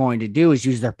what they're going to do is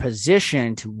use their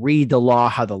position to read the law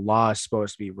how the law is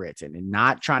supposed to be written, and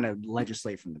not trying to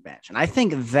legislate from the bench. And I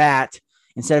think that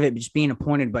instead of it just being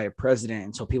appointed by a president,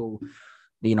 and so people,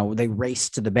 they race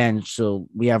to the bench. So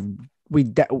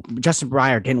Justin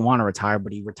Breyer didn't want to retire,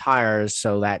 but he retires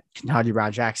so that Ketanji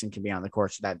Brown Jackson can be on the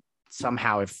court, so that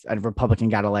somehow if a Republican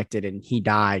got elected and he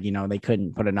died, they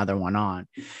couldn't put another one on.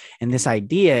 And this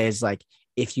idea is like,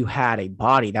 if you had a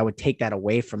body that would take that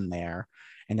away from there,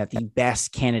 and that the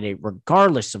best candidate,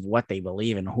 regardless of what they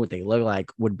believe and who they look like,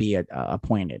 would be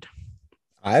appointed.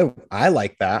 I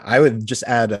like that. I would just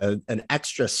add an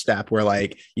extra step where,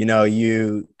 like,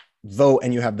 you vote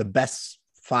and you have the best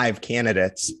 5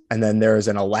 candidates, and then there's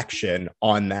an election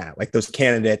on that, like those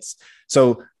candidates.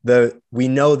 So we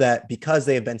know that because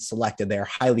they have been selected, they are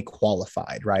highly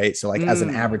qualified, right? So like as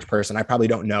an average person, I probably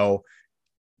don't know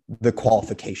the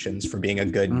qualifications for being a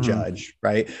good judge,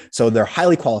 right? So they're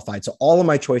highly qualified. So all of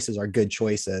my choices are good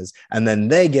choices. And then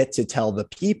they get to tell the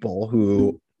people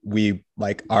who we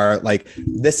like are like,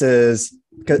 this is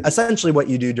essentially what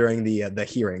you do during the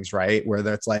hearings, right? Where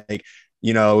it's like,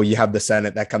 you have the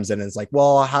Senate that comes in and is like,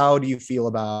 well, how do you feel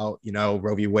about,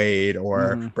 Roe v. Wade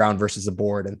or Brown versus the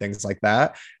board and things like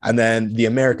that? And then the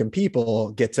American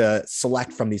people get to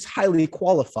select from these highly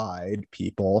qualified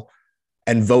people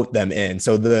and vote them in.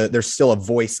 So there's still a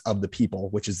voice of the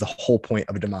people, which is the whole point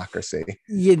of democracy.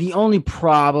 Yeah. The only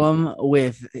problem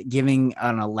with giving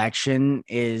an election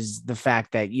is the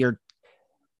fact that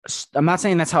I'm not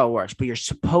saying that's how it works, but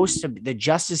the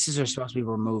justices are supposed to be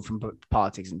removed from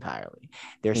politics entirely.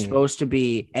 They're supposed to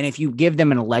be, and if you give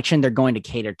them an election, they're going to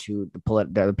cater to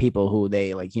the people who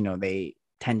they like, they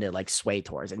tend to like sway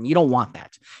towards. And you don't want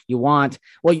that.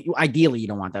 Ideally, you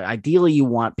don't want that. Ideally, you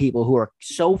want people who are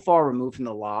so far removed from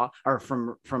the law or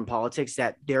from politics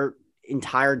that their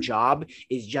entire job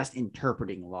is just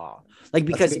interpreting law. Like,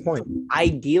 because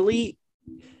ideally,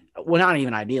 well, not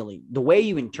even ideally, the way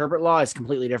you interpret law is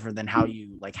completely different than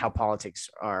how politics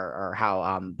are, or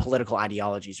how political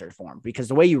ideologies are formed. Because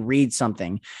the way you read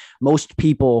something, most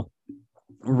people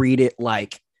read it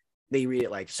like,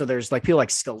 so there's like people like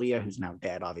Scalia, who's now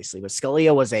dead, obviously, but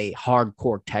Scalia was a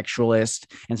hardcore textualist.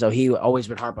 And so he always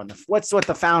would harp on what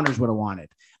the founders would have wanted.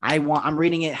 I'm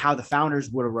reading it how the founders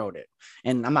would have wrote it.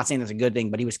 And I'm not saying that's a good thing,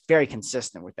 but he was very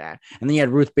consistent with that. And then you had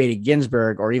Ruth Bader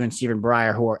Ginsburg or even Stephen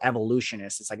Breyer, who are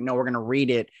evolutionists. It's like, no, we're going to read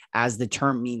it as the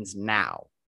term means now,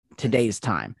 today's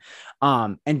time.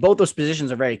 And both those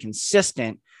positions are very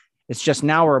consistent. It's just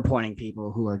now we're appointing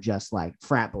people who are just like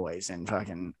frat boys and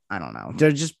fucking, I don't know.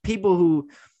 They're just people who,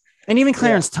 and even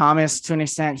Clarence Thomas to an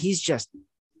extent,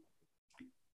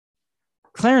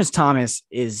 Clarence Thomas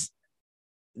is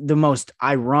the most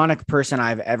ironic person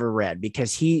I've ever read,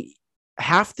 because he's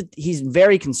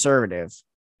very conservative,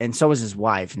 and so is his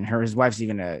wife, and his wife's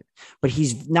even but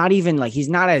he's not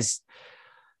as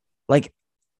like,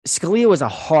 Scalia was a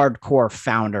hardcore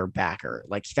founder backer.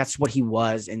 Like, that's what he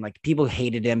was. And like, people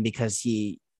hated him because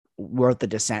he wrote the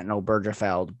Dissent in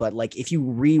Obergefell. But like, if you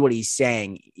read what he's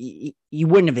saying, you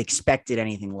wouldn't have expected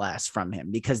anything less from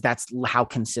him, because that's how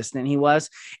consistent he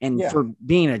was. And for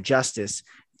being a justice,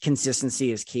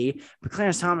 consistency is key. But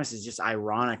Clarence Thomas is just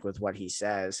ironic with what he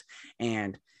says.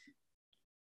 And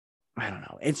I don't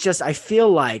know. It's just, I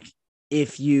feel like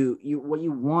if what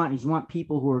you want is, you want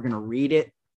people who are going to read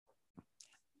it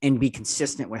and be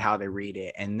consistent with how they read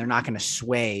it. And they're not going to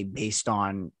sway based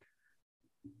on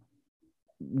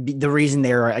the reason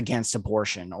they're against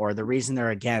abortion, or the reason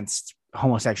they're against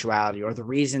homosexuality, or the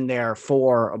reason they're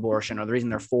for abortion, or the reason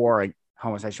they're for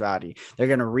homosexuality. They're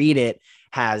going to read it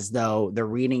as though they're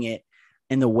reading it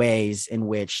in the ways in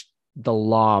which the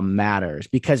law matters.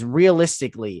 Because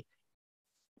realistically,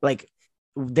 like,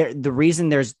 the reason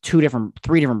there's three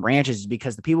different branches is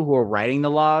because the people who are writing the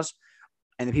laws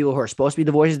and the people who are supposed to be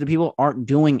the voices of the people aren't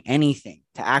doing anything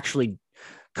to actually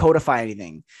codify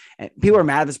anything. And people are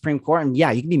mad at the Supreme Court. And you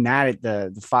can be mad at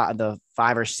the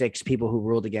 5 or 6 people who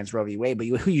ruled against Roe v. Wade, but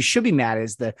who you should be mad at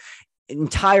is the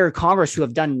entire Congress, who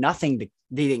have done nothing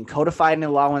they didn't codify it in the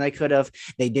law when they could have.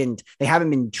 They haven't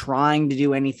been trying to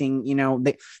do anything.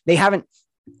 They haven't.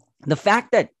 The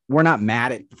fact that we're not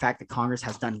mad at the fact that Congress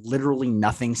has done literally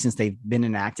nothing since they've been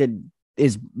enacted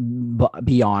is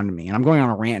beyond me. And I'm going on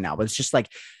a rant now, but it's just like,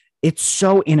 it's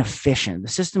so inefficient. The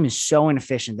system is so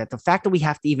inefficient that the fact that we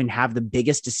have to even have the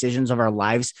biggest decisions of our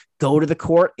lives go to the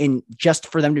court and just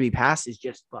for them to be passed is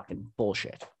just fucking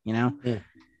bullshit, Yeah.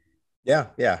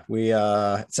 We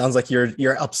it sounds like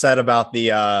you're upset about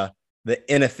the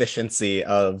inefficiency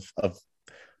of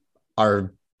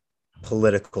our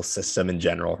political system in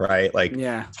general, right? Like,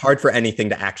 it's hard for anything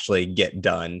to actually get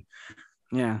done.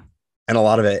 Yeah. And a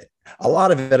lot of it,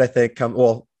 I think,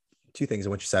 two things in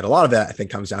what you said. A lot of it, I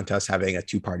think, comes down to us having a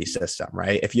 2-party system,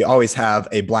 right? If you always have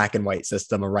a black and white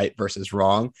system, a right versus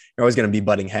wrong, you're always going to be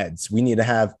butting heads. We need to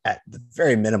have, at the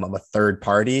very minimum, a third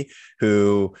party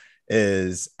who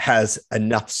has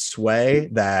enough sway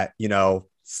that,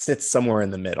 sits somewhere in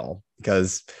the middle,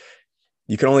 because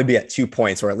you can only be at 2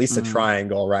 points, or at least a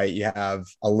triangle, right? You have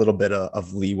a little bit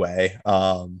of leeway.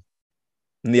 And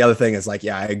the other thing is, like,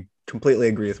 I completely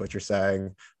agree with what you're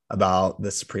saying about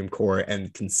the Supreme Court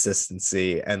and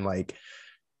consistency. And like,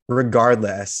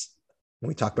 regardless, when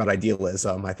we talk about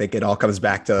idealism, I think it all comes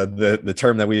back to the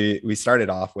term that we started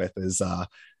off with is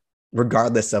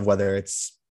regardless of whether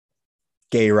it's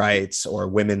gay rights or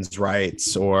women's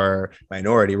rights or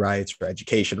minority rights or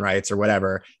education rights or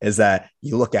whatever, is that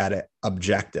you look at it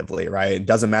objectively, right? It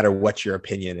doesn't matter what your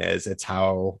opinion is. It's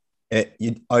how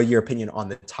your opinion on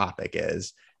the topic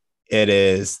is. It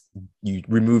is, you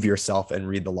remove yourself and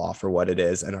read the law for what it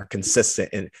is and are consistent.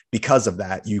 And because of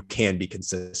that, you can be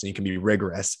consistent. You can be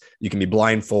rigorous. You can be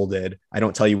blindfolded. I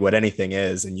don't tell you what anything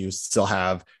is, and you still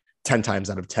have 10 times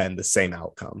out of 10 the same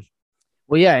outcome.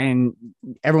 Well, yeah. And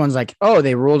everyone's like, oh,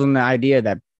 they ruled on the idea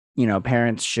that,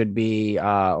 parents should be,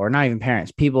 or not even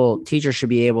parents, teachers should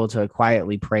be able to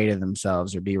quietly pray to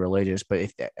themselves or be religious.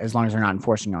 But as long as they're not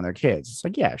enforcing on their kids, it's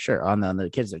like, yeah, sure. On the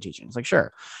kids they're teaching. It's like,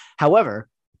 sure. However,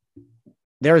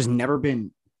 there has never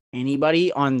been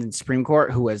anybody on the Supreme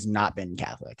Court who has not been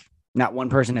Catholic. Not one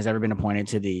person has ever been appointed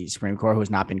to the Supreme Court who has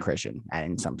not been Christian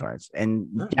in some parts. And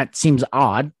that seems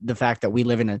odd. The fact that we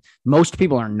live most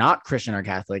people are not Christian or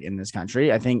Catholic in this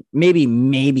country. I think maybe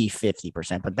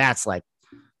 50%, but that's like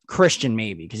Christian,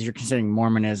 maybe, because you're considering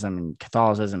Mormonism and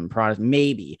Catholicism and Protestant,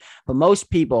 maybe. But most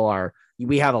people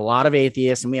we have a lot of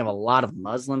atheists and we have a lot of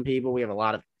Muslim people. We have a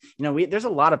lot of, there's a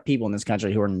lot of people in this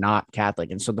country who are not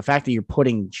Catholic. And so the fact that you're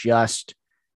putting just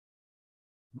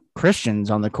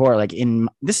Christians on the court, like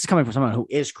this is coming from someone who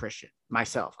is Christian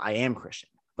myself. I am Christian,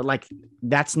 but like,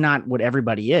 that's not what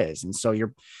everybody is. And so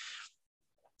you're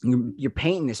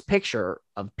painting this picture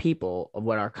of people of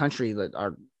what our country, that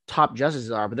our top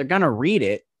justices are, but they're going to read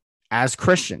it as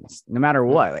Christians no matter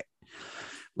what.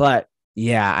 But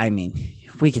yeah, I mean,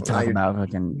 we could talk about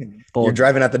fucking you're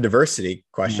driving at the diversity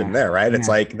question there, right? It's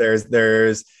like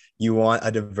there's you want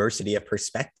a diversity of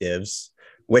perspectives,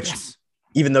 which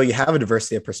even though you have a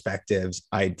diversity of perspectives,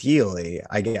 ideally,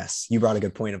 I guess you brought a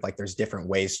good point of like there's different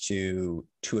ways to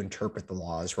interpret the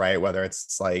laws, right? Whether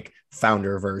it's like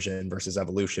founder version versus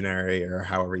evolutionary or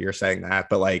however you're saying that.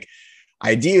 But like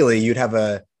ideally, you'd have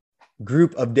a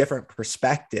group of different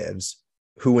perspectives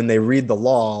who, when they read the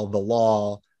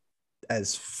law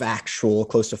as factual,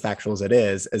 close to factual as it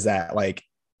is that like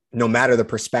no matter the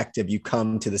perspective, you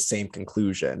come to the same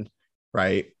conclusion.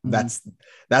 Right. Mm-hmm.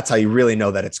 That's how you really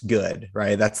know that it's good.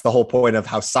 Right. That's the whole point of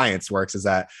how science works, is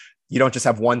that you don't just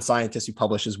have one scientist who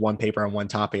publishes one paper on one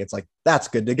topic. It's like, that's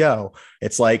good to go.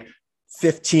 It's like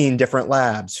 15 different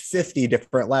labs, 50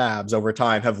 different labs over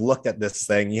time have looked at this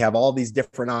thing. You have all these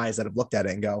different eyes that have looked at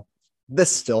it and go, this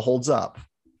still holds up.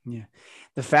 Yeah.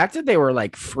 The fact that they were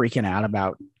like freaking out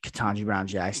about Ketanji Brown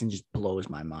Jackson just blows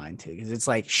my mind too. Cause it's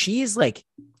like, she is like,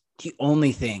 the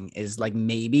only thing is like,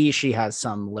 maybe she has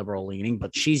some liberal leaning,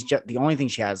 but she's just the only thing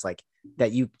she has like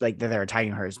that they're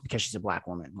attacking her is because she's a black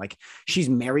woman. Like, she's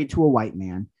married to a white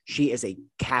man. She is a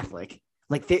Catholic.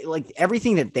 Like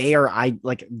everything that they are,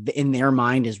 in their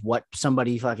mind is what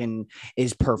somebody fucking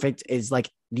is perfect is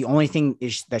like, the only thing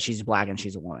is that she's black and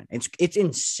she's a woman. It's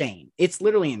insane. It's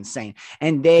literally insane.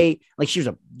 And she was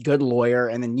a good lawyer.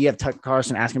 And then you have Tucker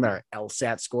Carlson asking about her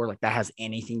LSAT score. Like, that has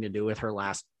anything to do with her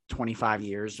last 25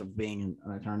 years of being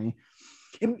an attorney.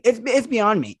 It's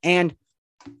beyond me. And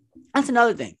that's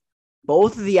another thing.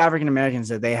 Both of the African Americans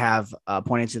that they have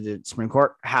appointed to the Supreme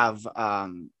Court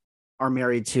are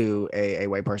married to a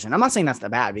white person. I'm not saying that's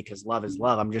that bad, because love is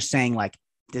love. I'm just saying, like,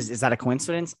 is that a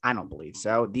coincidence? I don't believe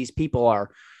so. These people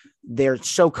they're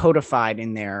so codified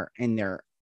in their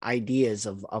ideas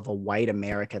of a white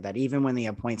America that even when they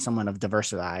appoint someone of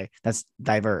diversity that's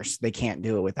diverse, they can't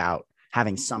do it without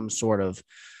having some sort of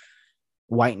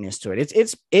whiteness to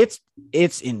it.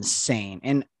 It's insane.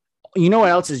 And you know what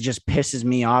else just pisses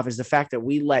me off is the fact that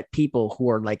we let people who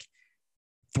are like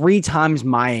 3 times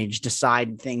my age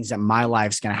decide things that my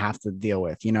life's going to have to deal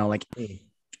with,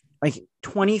 like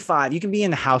 25, you can be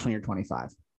in the House when you're 25.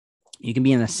 You can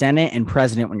be in the Senate and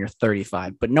president when you're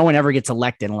 35, but no one ever gets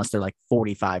elected unless they're like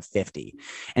 45, 50.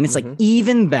 And it's like,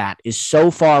 even that is so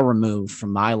far removed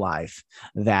from my life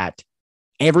that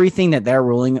everything that they're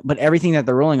ruling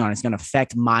on is going to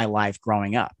affect my life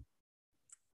growing up.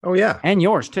 Oh yeah. And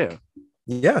yours too.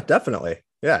 Yeah, definitely.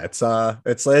 Yeah. It's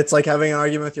like having an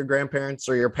argument with your grandparents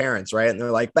or your parents, right? And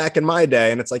they're like, back in my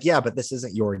day. And it's like, yeah, but this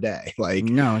isn't your day. Like,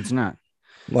 no, it's not.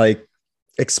 Like,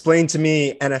 explain to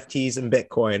me NFTs and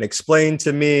Bitcoin, explain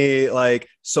to me like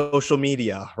social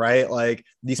media, right? Like,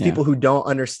 these people who don't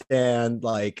understand,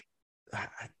 like,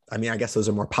 I mean, I guess those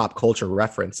are more pop culture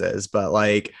references, but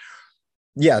like,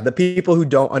 yeah, the people who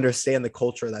don't understand the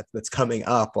culture that's coming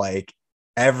up, like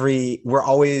we're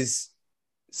always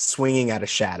swinging at a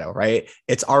shadow, right?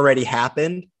 It's already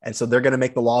happened. And so they're going to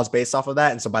make the laws based off of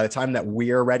that. And so by the time that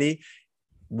we're ready,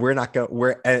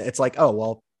 it's like, oh,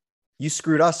 well, you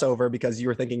screwed us over because you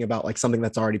were thinking about like something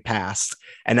that's already passed.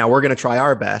 And now we're going to try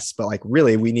our best. But like,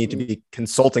 really, we need to be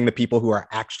consulting the people who are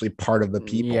actually part of the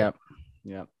people.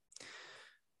 Yep.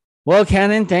 Well,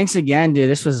 Kenan, thanks again, dude.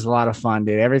 This was a lot of fun,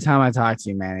 dude. Every time I talk to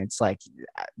you, man, it's like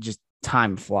just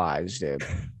time flies, dude.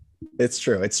 It's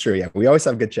true. Yeah. We always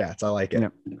have good chats. I like it.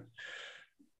 Yep.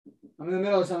 I'm in the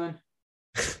middle of something.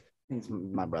 It's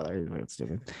my brother. He's weird,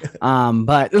 stupid.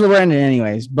 But we're ending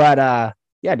anyways. But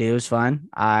yeah, dude, it was fun.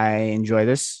 I enjoy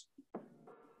this.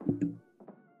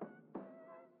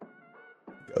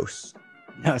 Ghosts.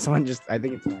 No, I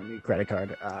think it's my new credit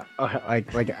card.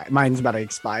 Like mine's about to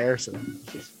expire, so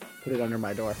just put it under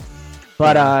my door.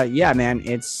 But yeah, man,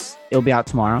 it'll be out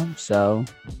tomorrow. So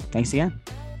thanks again.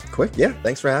 Quick. Yeah.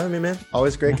 Thanks for having me, man.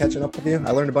 Always great catching up with you.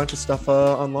 I learned a bunch of stuff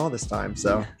on law this time.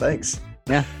 So thanks.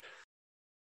 Yeah.